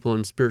people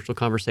in spiritual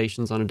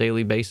conversations on a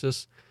daily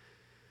basis.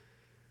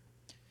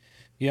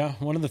 Yeah,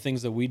 one of the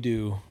things that we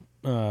do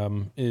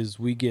is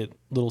we get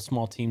little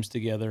small teams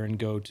together and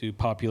go to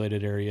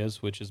populated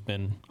areas, which has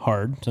been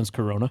hard since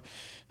Corona.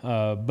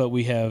 But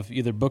we have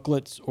either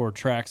booklets or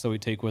tracts that we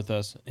take with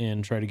us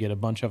and try to get a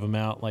bunch of them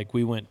out. Like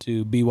we went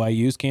to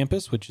BYU's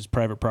campus, which is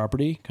private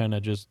property, kind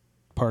of just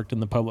parked in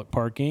the public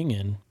parking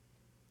and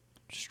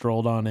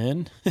strolled on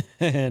in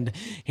and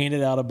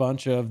handed out a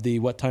bunch of the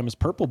What Time is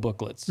Purple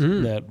booklets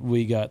that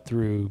we got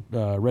through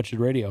Wretched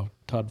Radio.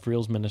 Todd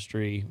Friel's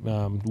ministry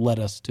led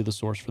us to the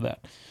source for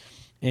that.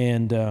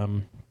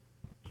 And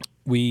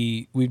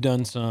we've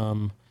done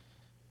some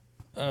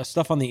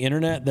stuff on the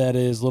internet that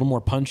is a little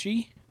more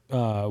punchy,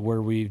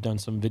 where we've done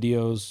some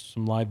videos,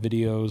 some live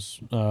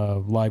videos,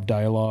 live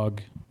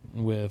dialogue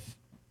with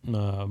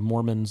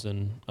Mormons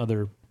and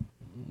other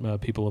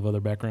people of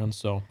other backgrounds.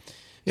 So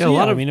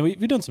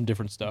we've done some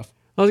different stuff.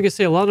 I was gonna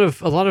say a lot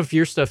of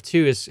your stuff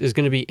too is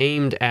going to be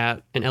aimed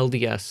at an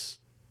LDS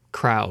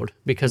crowd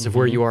because of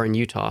where you are in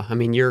Utah. I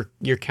mean, your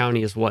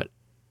county is what,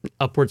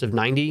 upwards of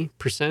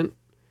 90%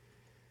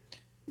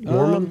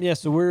 Mormon?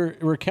 So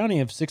we're a county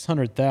of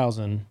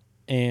 600,000,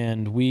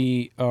 and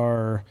we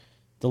are,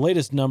 the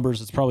latest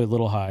numbers, it's probably a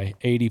little high,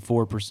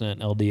 84%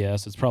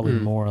 LDS. It's probably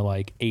more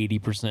like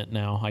 80%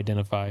 now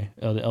identify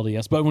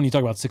LDS. But when you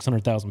talk about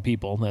 600,000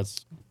 people,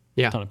 that's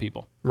a ton of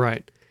people.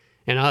 Right.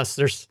 And us,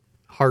 there's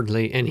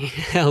hardly any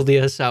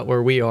LDS out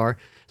where we are.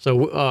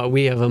 So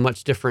we have a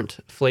much different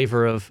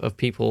flavor of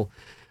people,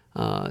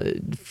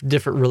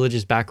 different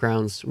religious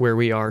backgrounds where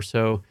we are.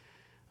 So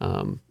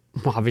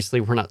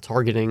obviously we're not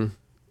targeting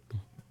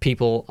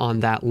people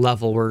on that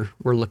level.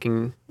 We're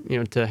looking,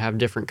 to have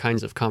different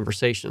kinds of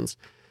conversations.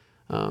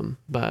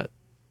 But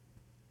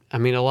I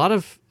mean, a lot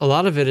of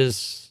it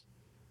is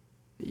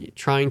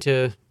trying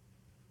to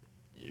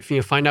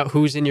find out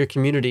who's in your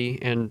community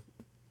and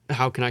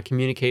how can I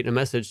communicate a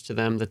message to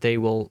them that they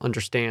will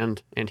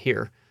understand and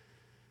hear.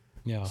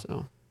 Yeah.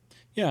 So.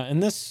 Yeah,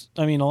 and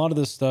a lot of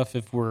this stuff,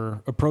 if we're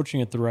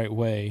approaching it the right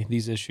way,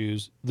 these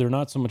issues, they're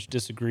not so much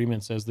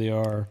disagreements as they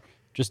are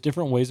just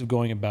different ways of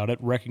going about it,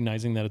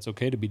 recognizing that it's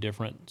okay to be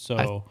different.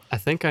 So I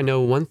think I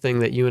know one thing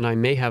that you and I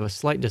may have a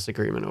slight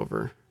disagreement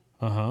over.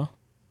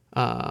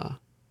 That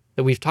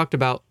we've talked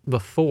about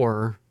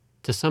before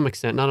to some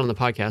extent, not on the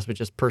podcast, but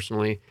just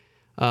personally.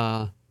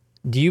 Do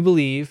you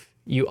believe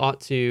you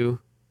ought to,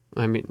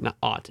 I mean, not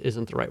ought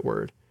isn't the right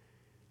word.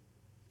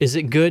 Is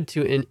it good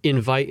to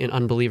invite an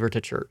unbeliever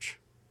to church?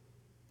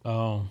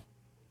 Oh,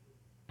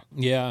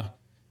 yeah.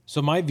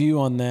 So my view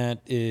on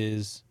that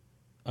is,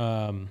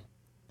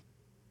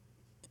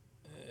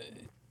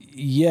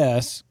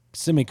 yes,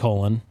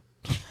 semicolon.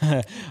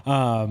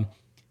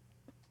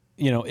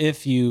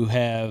 If you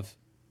have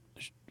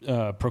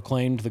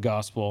proclaimed the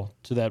gospel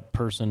to that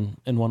person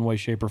in one way,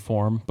 shape, or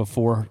form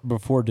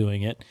before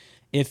doing it,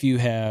 if you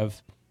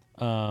have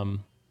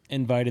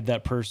invited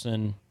that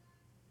person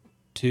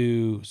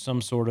to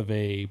some sort of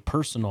a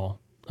personal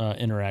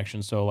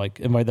interaction, so like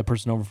invite that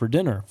person over for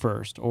dinner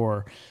first,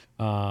 or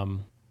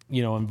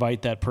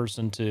invite that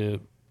person to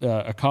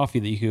a coffee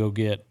that you could go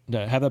get,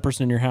 have that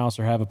person in your house,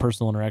 or have a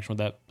personal interaction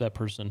with that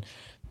person.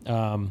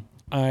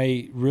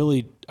 I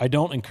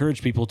don't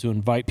encourage people to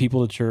invite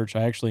people to church.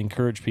 I actually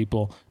encourage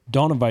people,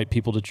 don't invite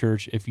people to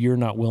church if you're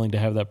not willing to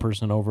have that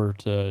person over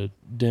to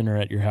dinner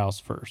at your house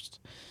first,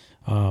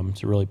 to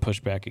really push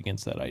back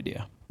against that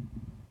idea.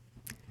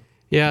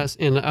 Yes,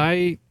 and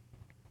I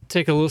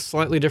take a little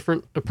slightly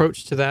different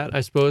approach to that,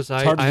 I suppose.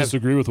 It's hard to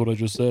disagree with what I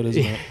just said,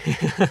 isn't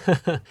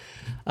it?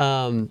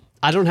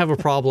 I don't have a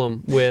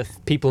problem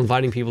with people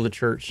inviting people to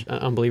church,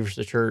 unbelievers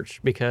to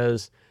church,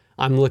 because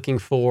I'm looking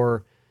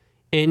for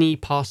any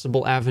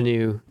possible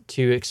avenue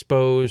to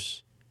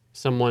expose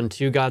someone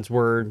to God's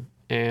word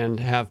and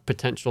have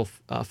potential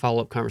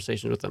follow-up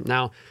conversations with them.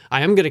 Now,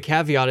 I am going to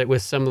caveat it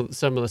with some of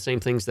the same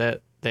things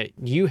that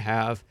you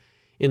have,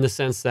 in the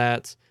sense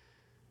that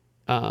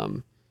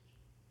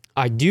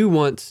I do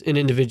want an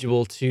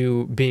individual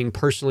to being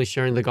personally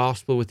sharing the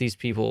gospel with these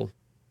people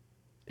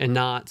and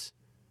not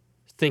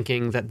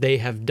thinking that they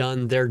have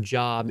done their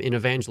job in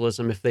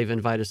evangelism if they've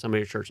invited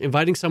somebody to church.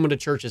 Inviting someone to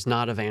church is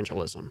not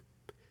evangelism.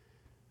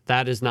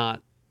 That is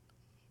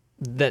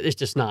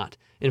just not.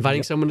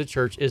 Inviting someone to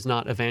church is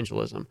not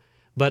evangelism.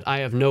 But I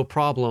have no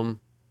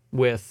problem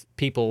with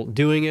people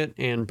doing it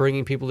and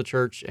bringing people to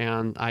church,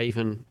 and I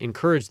even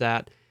encourage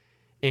that.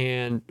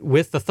 And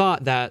with the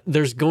thought that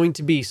there's going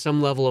to be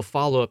some level of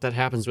follow-up that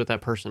happens with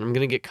that person. I'm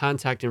going to get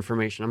contact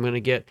information. I'm going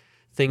to get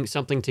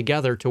something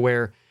together to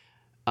where,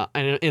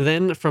 and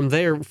then from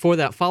there, for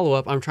that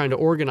follow-up, I'm trying to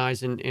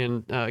organize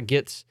and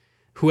get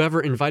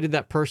whoever invited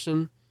that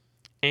person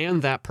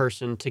and that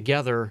person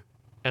together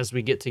as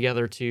we get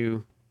together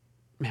to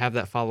have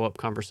that follow-up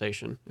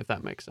conversation, if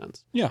that makes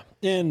sense. Yeah.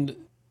 And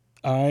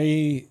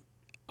I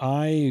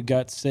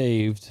got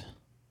saved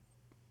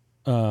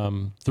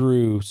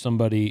through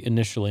somebody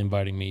initially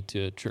inviting me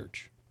to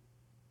church.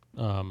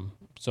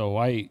 So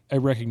I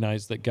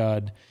recognize that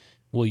God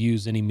will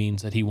use any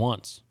means that he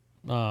wants.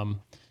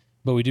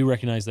 But we do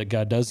recognize that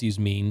God does use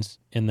means,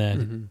 and that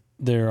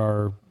there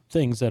are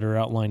things that are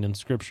outlined in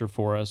Scripture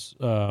for us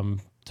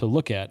to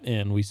look at,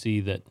 and we see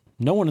that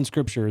no one in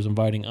Scripture is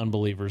inviting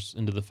unbelievers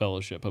into the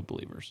fellowship of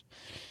believers.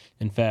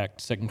 In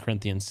fact, 2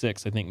 Corinthians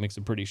 6, I think, makes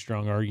a pretty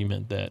strong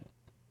argument that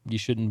you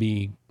shouldn't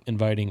be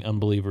inviting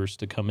unbelievers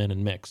to come in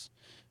and mix.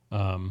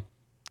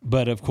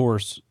 But of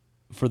course,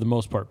 for the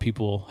most part,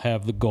 people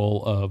have the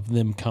goal of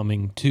them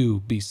coming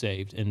to be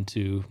saved and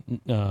to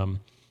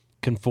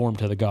conform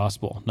to the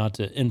gospel, not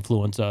to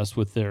influence us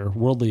with their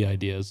worldly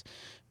ideas,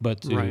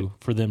 but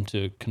for them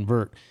to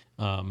convert.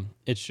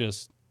 It's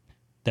just,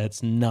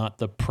 that's not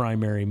the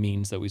primary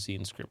means that we see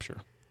in Scripture.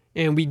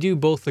 And we do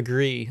both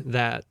agree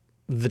that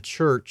the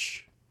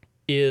church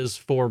is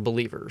for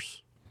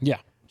believers. Yeah.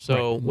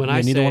 So when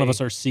neither one of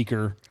us are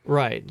seeker.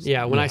 Right.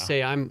 Yeah. When I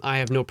say I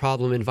have no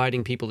problem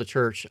inviting people to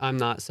church, I'm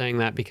not saying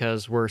that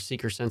because we're a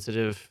seeker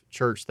sensitive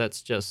church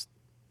that's just,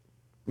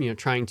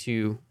 trying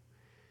to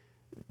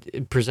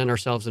present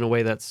ourselves in a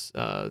way that's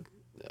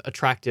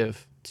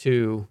attractive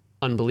to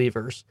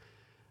unbelievers.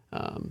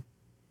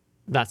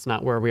 That's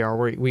not where we are.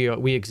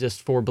 We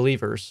exist for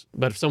believers.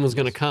 But if someone's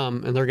going to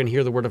come and they're going to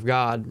hear the Word of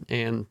God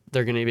and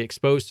they're going to be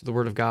exposed to the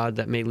Word of God,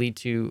 that may lead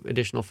to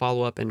additional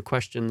follow-up and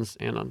questions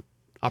and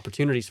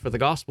opportunities for the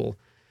gospel.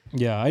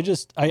 Yeah, I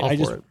just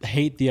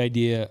hate the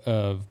idea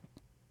of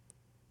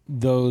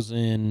those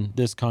in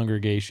this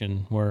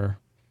congregation where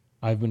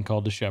I've been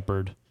called to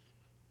shepherd.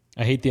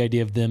 I hate the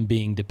idea of them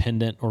being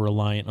dependent or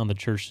reliant on the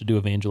church to do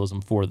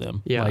evangelism for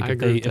them. Yeah, like I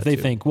agree with that if they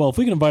too. think, well, if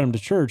we can invite them to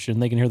church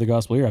and they can hear the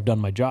gospel here, I've done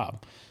my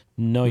job.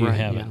 No, you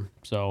haven't. Yeah.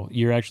 So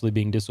you're actually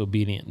being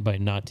disobedient by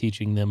not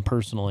teaching them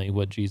personally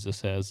what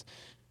Jesus has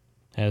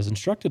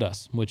instructed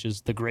us, which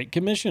is the Great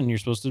Commission. You're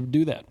supposed to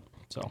do that.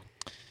 So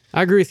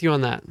I agree with you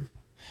on that.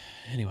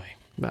 Anyway,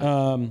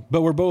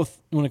 but we're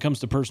both, when it comes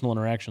to personal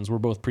interactions, we're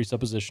both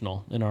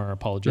presuppositional in our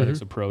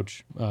apologetics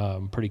approach.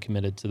 Pretty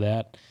committed to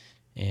that.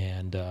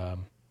 And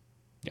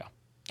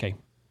okay.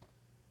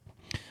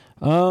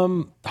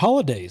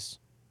 Holidays.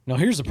 Now,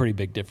 here's a pretty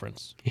big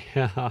difference.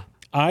 Yeah.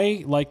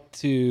 I like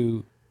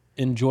to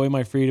enjoy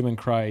my freedom in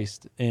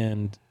Christ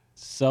and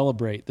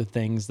celebrate the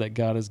things that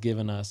God has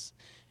given us,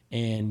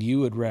 and you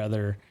would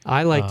rather...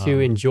 I like to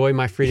enjoy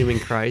my freedom in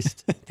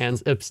Christ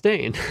and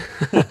abstain.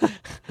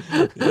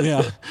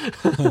 Yeah.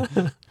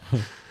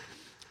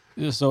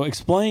 So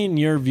explain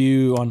your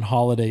view on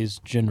holidays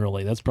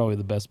generally. That's probably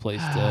the best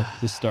place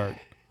to start.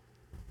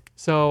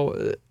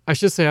 So I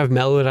should say I've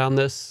mellowed on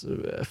this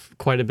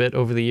quite a bit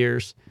over the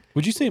years.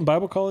 Would you say in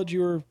Bible college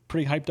you were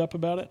pretty hyped up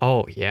about it?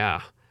 Oh,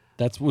 yeah.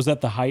 Was that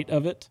the height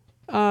of it?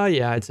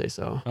 Yeah, I'd say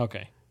so.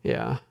 Okay.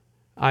 Yeah.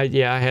 I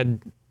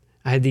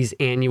had these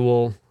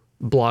annual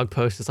blog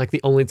posts. It's like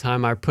the only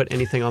time I put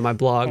anything on my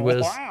blog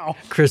was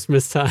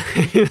Christmas time.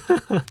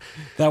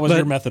 That was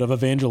your method of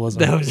evangelism.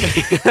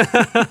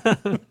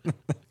 That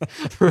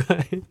was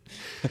right.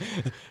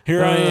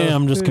 Here I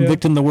am, just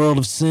convicting the world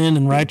of sin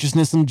and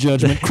righteousness and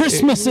judgment.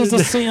 Christmas is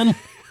a sin.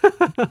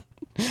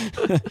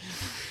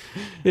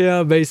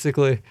 Yeah,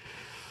 basically.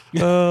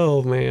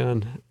 Oh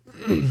man.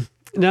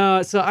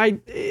 No, so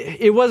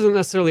it wasn't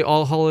necessarily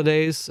all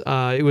holidays.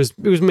 It was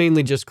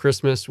mainly just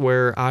Christmas,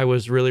 where I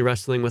was really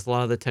wrestling with a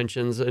lot of the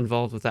tensions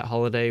involved with that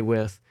holiday.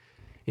 With,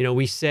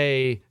 we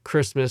say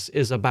Christmas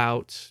is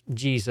about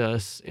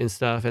Jesus and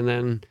stuff, and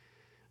then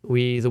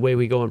the way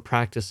we go and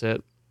practice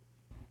it.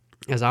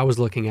 As I was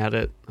looking at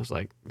it, I was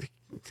like,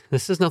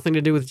 this has nothing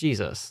to do with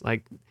Jesus.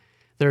 Like,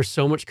 there's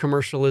so much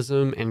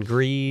commercialism and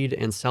greed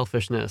and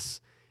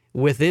selfishness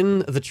within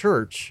the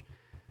church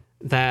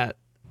that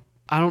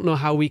I don't know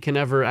how we can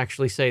ever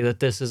actually say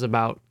that this is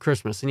about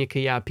Christmas. And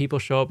people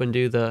show up and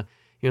do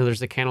there's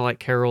the candlelight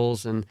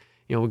carols, and,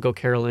 we go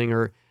caroling,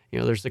 or,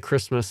 there's the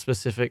Christmas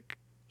specific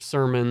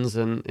sermons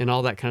and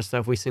all that kind of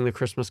stuff. We sing the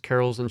Christmas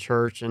carols in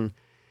church, and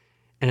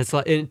it's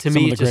like, to me,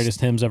 some of the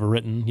greatest hymns ever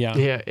written. Yeah.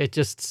 Yeah. It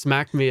just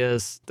smacked me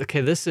as, okay,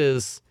 this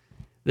is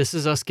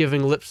us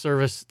giving lip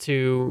service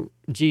to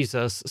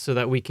Jesus so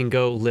that we can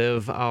go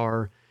live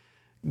our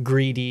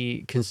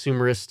greedy,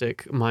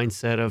 consumeristic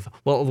mindset of,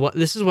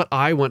 this is what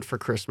I want for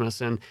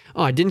Christmas, and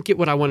I didn't get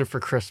what I wanted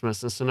for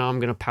Christmas, and so now I'm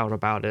going to pout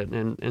about it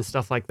and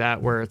stuff like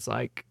that, where it's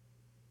like,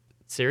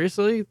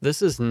 seriously,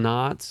 this is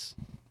not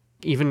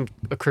even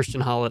a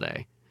Christian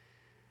holiday.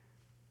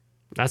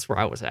 That's where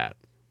I was at.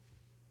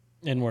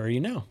 And where are you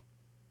now?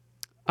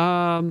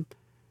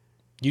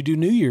 You do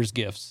New Year's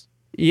gifts.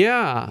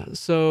 Yeah,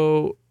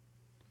 so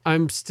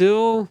I'm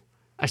still...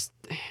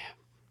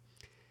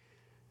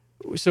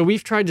 So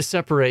we've tried to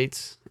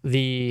separate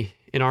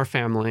in our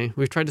family,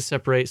 we've tried to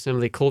separate some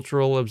of the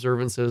cultural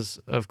observances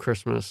of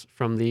Christmas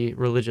from the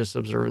religious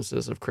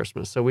observances of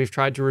Christmas. So we've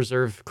tried to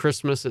reserve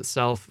Christmas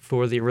itself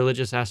for the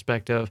religious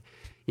aspect of,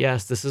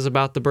 yes, this is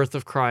about the birth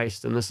of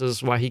Christ, and this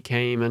is why he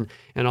came, and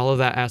all of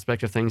that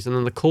aspect of things. And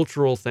then the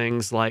cultural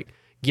things like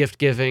gift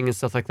giving and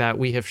stuff like that,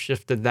 we have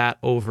shifted that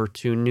over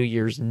to New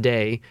Year's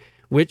Day,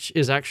 which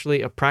is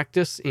actually a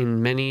practice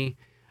in many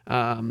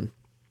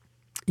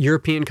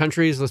European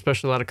countries,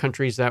 especially a lot of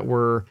countries that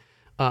were,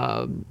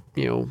 under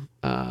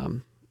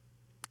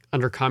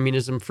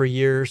communism for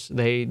years.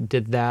 They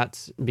did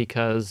that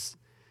because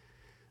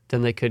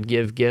then they could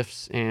give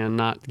gifts and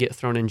not get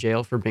thrown in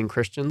jail for being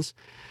Christians.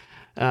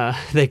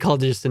 They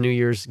called it just a New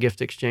Year's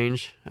gift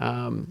exchange.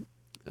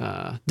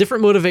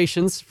 Different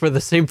motivations for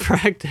the same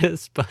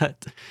practice,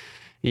 but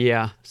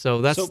yeah.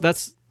 So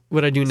that's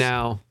what I do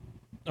now.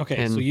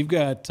 Okay, so you've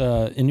got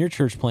in your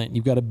church plant,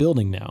 you've got a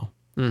building now.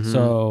 Mm-hmm.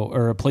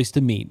 Or a place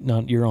to meet,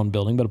 not your own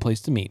building, but a place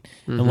to meet.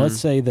 Mm-hmm. And let's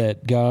say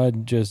that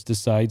God just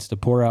decides to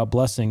pour out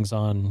blessings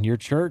on your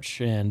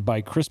church, and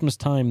by Christmas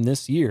time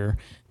this year,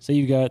 say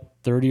you got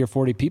 30 or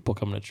 40 people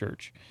coming to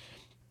church,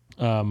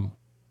 and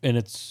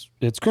it's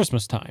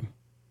Christmas time.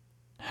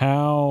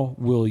 How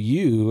will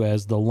you,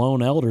 as the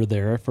lone elder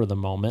there for the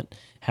moment,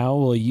 how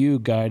will you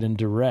guide and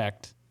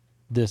direct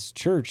this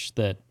church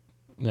that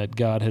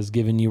God has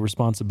given you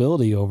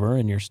responsibility over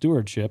in your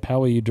stewardship?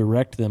 How will you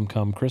direct them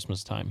come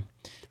Christmas time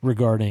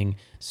regarding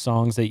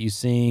songs that you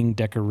sing,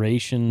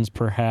 decorations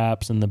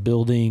perhaps in the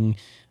building,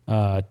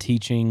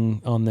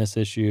 teaching on this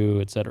issue,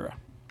 etc.?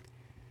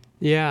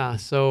 Yeah,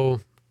 so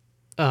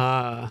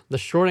the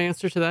short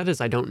answer to that is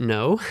I don't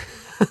know,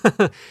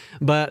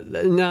 but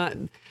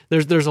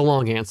there's a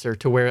long answer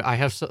to where I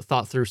have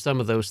thought through some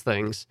of those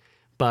things,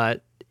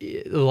 but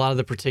a lot of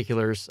the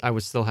particulars I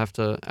would still have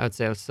to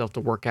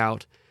work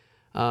out.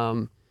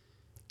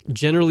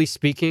 Generally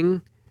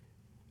speaking,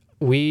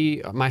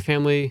 my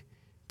family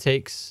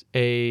takes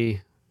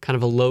a kind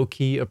of a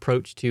low-key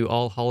approach to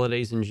all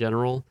holidays in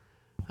general,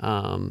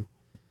 and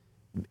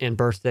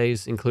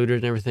birthdays included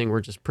and everything.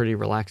 We're just pretty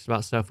relaxed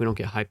about stuff. We don't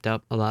get hyped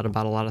up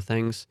about a lot of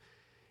things.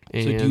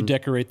 And so do you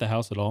decorate the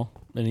house at all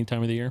any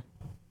time of the year?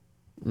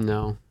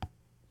 No.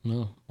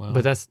 No. Wow.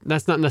 But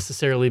that's not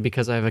necessarily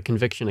because I have a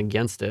conviction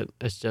against it.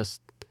 It's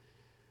just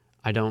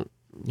I don't.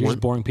 You're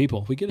just boring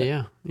people. We get it.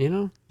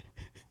 Yeah.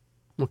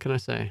 What can I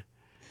say?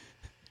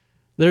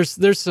 There's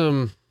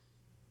some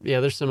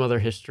other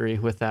history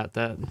with that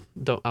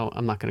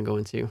I'm not going to go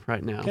into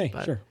right now. Okay,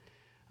 but, sure.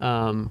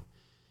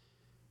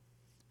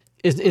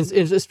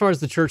 As far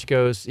as the church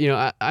goes,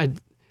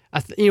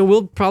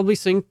 we'll probably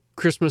sing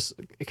Christmas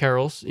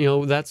carols.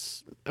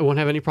 That's I won't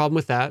have any problem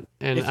with that.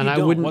 And If you and I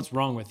don't, wouldn't. what's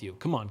wrong with you?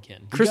 Come on,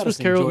 Ken. You Christmas gotta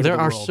sing Joy Carol, to there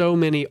the are World. so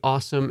many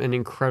awesome and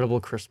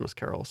incredible Christmas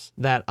carols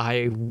that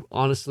I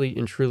honestly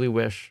and truly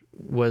wish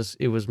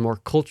it was more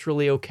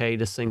culturally okay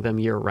to sing them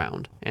year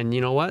round. And you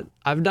know what?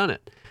 I've done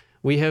it.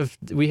 We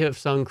have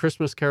sung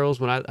Christmas carols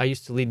when I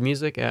used to lead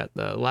music at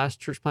the last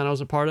church plant I was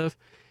a part of,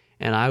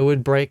 and I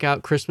would break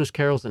out Christmas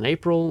carols in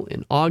April,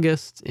 in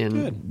August,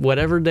 in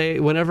whatever day,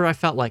 whenever I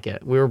felt like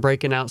it. We were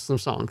breaking out some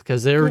songs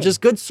because they were just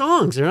good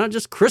songs. They're not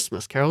just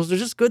Christmas carols; they're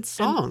just good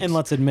songs. And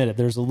let's admit it,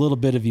 there's a little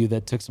bit of you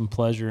that took some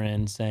pleasure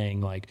in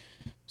saying, like,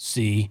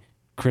 see,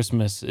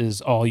 Christmas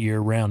is all year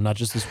round, not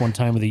just this one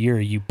time of the year,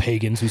 you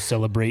pagans who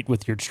celebrate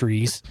with your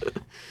trees.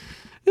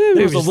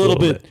 There was a little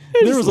bit.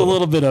 There was a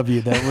little bit of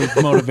you that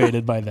was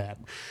motivated by that.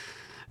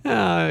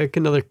 I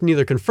can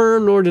neither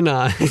confirm nor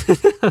deny.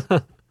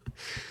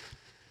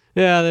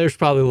 Yeah, there's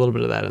probably a little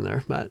bit of that in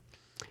there, but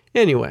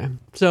anyway.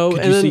 So,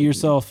 Could you see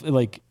yourself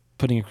like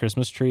putting a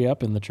Christmas tree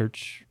up in the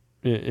church,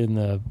 in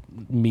the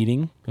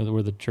meeting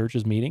where the church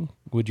is meeting?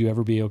 Would you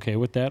ever be okay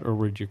with that, or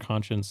would your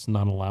conscience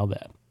not allow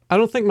that? I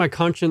don't think my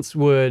conscience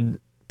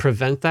would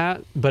prevent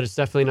that, but it's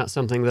definitely not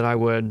something that I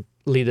would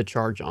lead a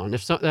charge on.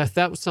 If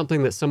that was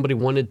something that somebody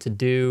wanted to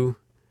do,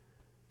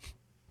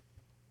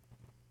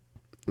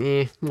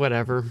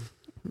 whatever,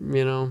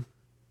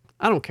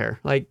 I don't care.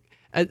 Like,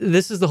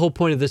 this is the whole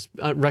point of this,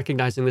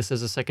 recognizing this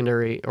as a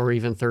secondary or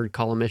even third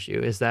column issue,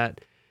 is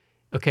that,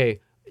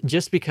 okay,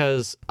 just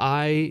because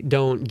I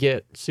don't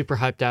get super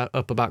hyped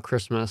up about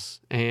Christmas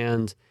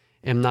and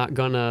am not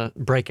going to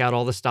break out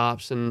all the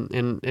stops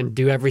and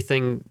do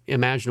everything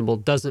imaginable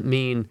doesn't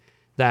mean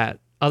that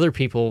other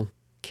people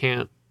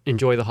can't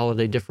enjoy the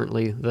holiday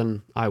differently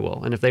than I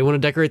will. And if they want to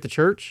decorate the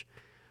church,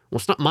 well,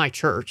 it's not my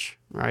church,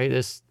 right?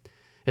 This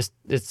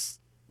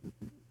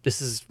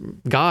is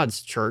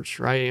God's church,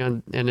 right?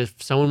 And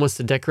if someone wants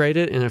to decorate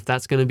it, and if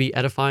that's going to be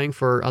edifying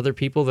for other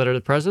people that are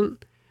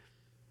present,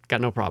 got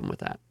no problem with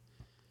that.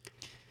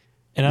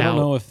 And I don't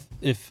know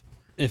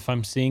if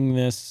I'm seeing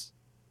this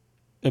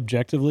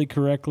objectively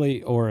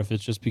correctly, or if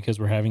it's just because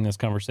we're having this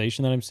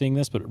conversation that I'm seeing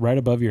this, but right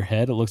above your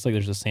head, it looks like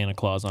there's a Santa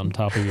Claus on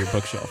top of your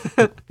bookshelf.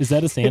 Is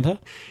that a Santa?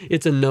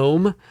 It's a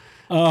gnome.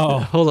 Oh.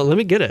 Hold on, let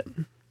me get it.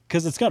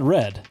 Because it's got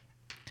red.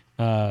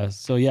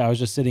 So yeah, I was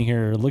just sitting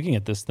here looking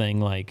at this thing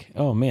like,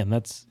 oh man,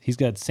 he's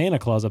got Santa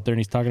Claus up there and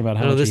he's talking about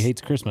how much he hates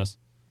Christmas.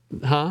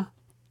 Huh?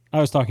 I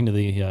was talking to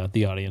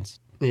the audience.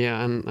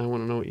 Yeah, and I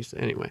want to know what you say.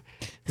 Anyway,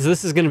 so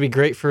this is going to be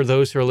great for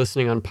those who are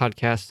listening on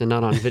podcast and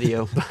not on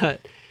video,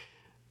 but...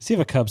 Does he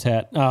have a Cubs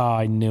hat? Oh,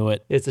 I knew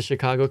it. It's a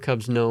Chicago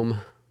Cubs gnome.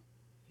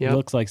 Yep. It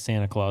looks like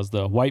Santa Claus,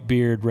 though. White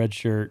beard, red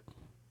shirt.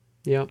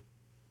 Yep.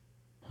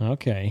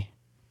 Okay.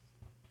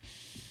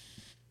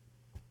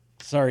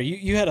 Sorry,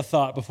 you had a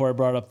thought before I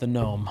brought up the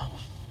gnome,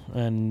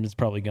 and it's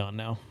probably gone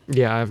now.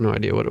 Yeah, I have no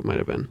idea what it might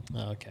have been.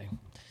 Okay.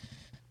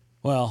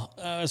 Well,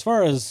 as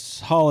far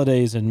as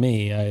holidays and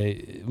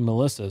me,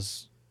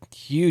 Melissa's a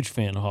huge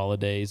fan of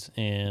holidays,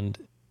 and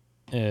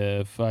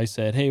if I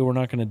said, hey, we're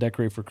not going to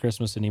decorate for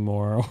Christmas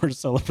anymore or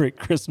celebrate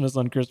Christmas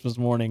on Christmas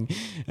morning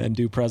and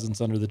do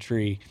presents under the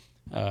tree,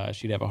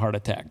 she'd have a heart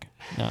attack.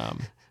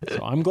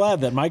 So I'm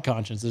glad that my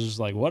conscience is just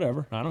like,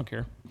 whatever, I don't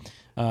care.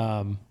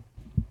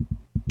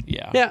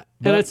 Yeah. Yeah,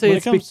 and I'd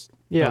say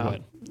yeah.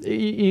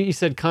 You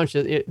said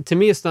conscience. To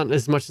me, it's not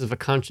as much of a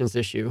conscience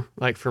issue,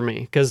 like for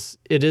me, because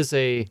it's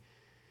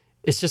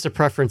just a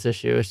preference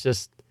issue. It's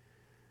just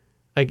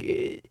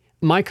like...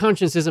 My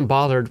conscience isn't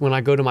bothered when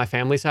I go to my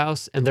family's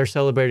house and they're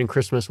celebrating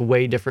Christmas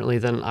way differently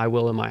than I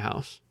will in my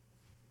house.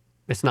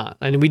 It's not.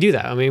 And we do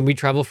that. I mean, we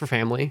travel for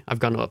family. I've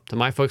gone up to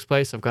my folks'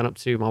 place. I've gone up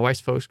to my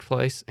wife's folks'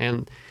 place,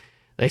 and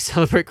they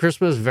celebrate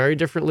Christmas very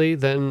differently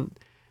than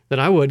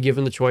I would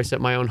given the choice at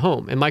my own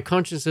home. And my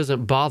conscience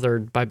isn't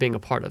bothered by being a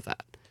part of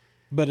that.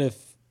 But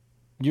if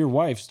your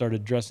wife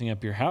started dressing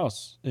up your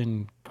house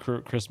in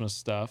Christmas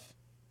stuff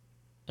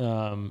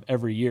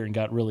every year and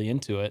got really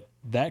into it,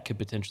 that could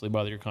potentially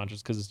bother your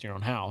conscience because it's your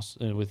own house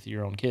and with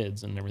your own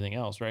kids and everything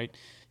else, right?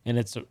 And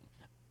it's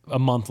a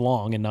month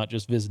long and not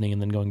just visiting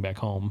and then going back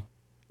home.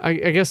 I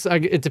guess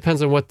it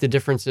depends on what the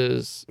difference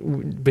is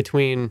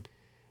between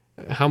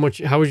how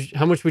much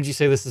would you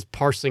say this is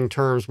parsing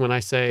terms when I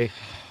say,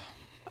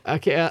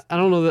 okay, I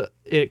don't know that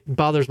it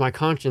bothers my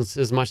conscience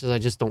as much as I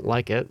just don't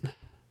like it.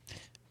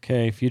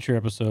 Okay, future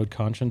episode,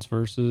 conscience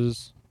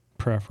versus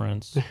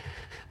preference.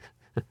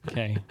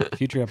 Okay,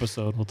 future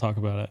episode, we'll talk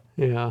about it.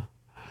 Yeah.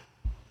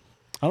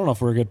 I don't know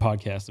if we're a good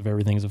podcast if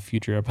everything's a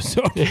future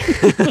episode.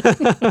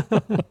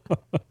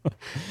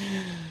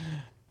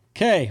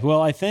 Okay,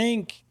 well, I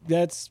think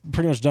that's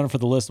pretty much done for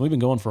the list. We've been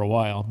going for a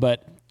while,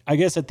 but I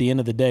guess at the end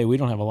of the day, we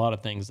don't have a lot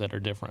of things that are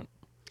different.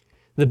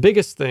 The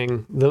biggest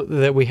thing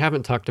that we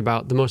haven't talked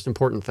about, the most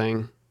important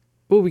thing,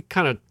 well, we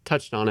kind of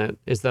touched on it,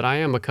 is that I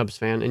am a Cubs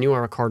fan and you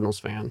are a Cardinals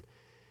fan.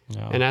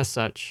 No. And as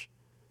such,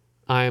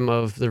 I am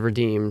of the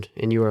redeemed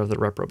and you are of the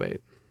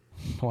reprobate.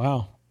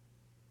 Wow.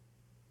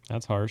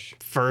 That's harsh.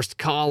 First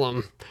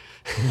column.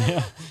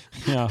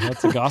 Yeah,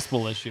 that's a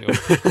gospel issue.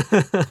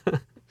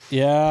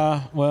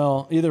 Yeah,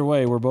 well, either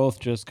way, we're both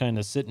just kind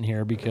of sitting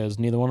here because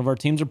neither one of our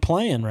teams are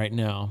playing right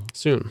now.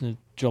 Soon.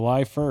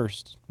 July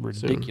 1st.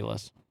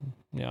 Ridiculous.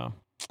 Yeah.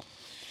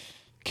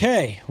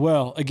 Okay,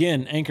 well,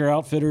 again, Anchor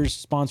Outfitters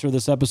sponsor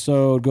this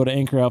episode. Go to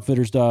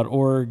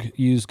anchoroutfitters.org.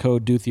 Use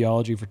code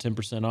DoTheology for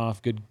 10%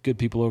 off. Good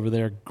people over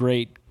there.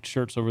 Great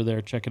shirts over there.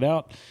 Check it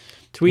out.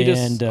 Tweet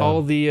us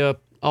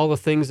all the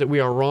things that we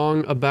are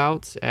wrong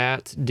about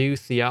at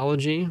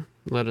DoTheology.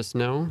 Let us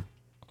know.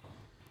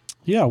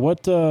 Yeah,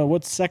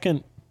 what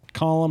second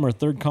column or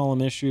third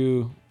column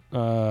issue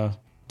do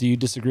you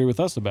disagree with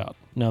us about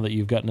now that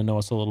you've gotten to know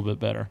us a little bit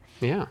better?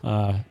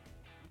 Yeah.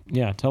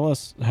 Yeah, tell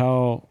us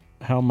how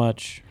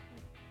much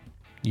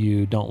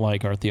you don't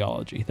like our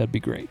theology. That'd be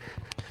great.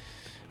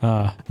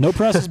 No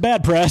press is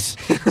bad press.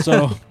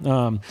 So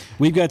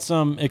we've got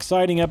some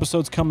exciting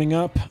episodes coming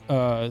up.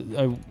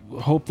 I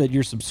hope that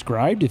you're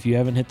subscribed. If you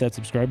haven't hit that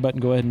subscribe button,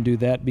 go ahead and do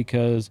that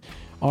because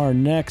our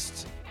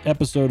next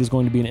episode is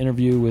going to be an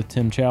interview with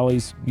Tim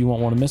Challies. You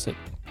won't want to miss it.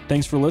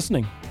 Thanks for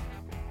listening.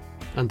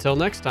 Until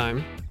next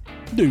time,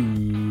 Do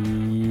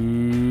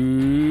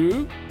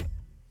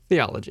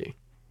theology.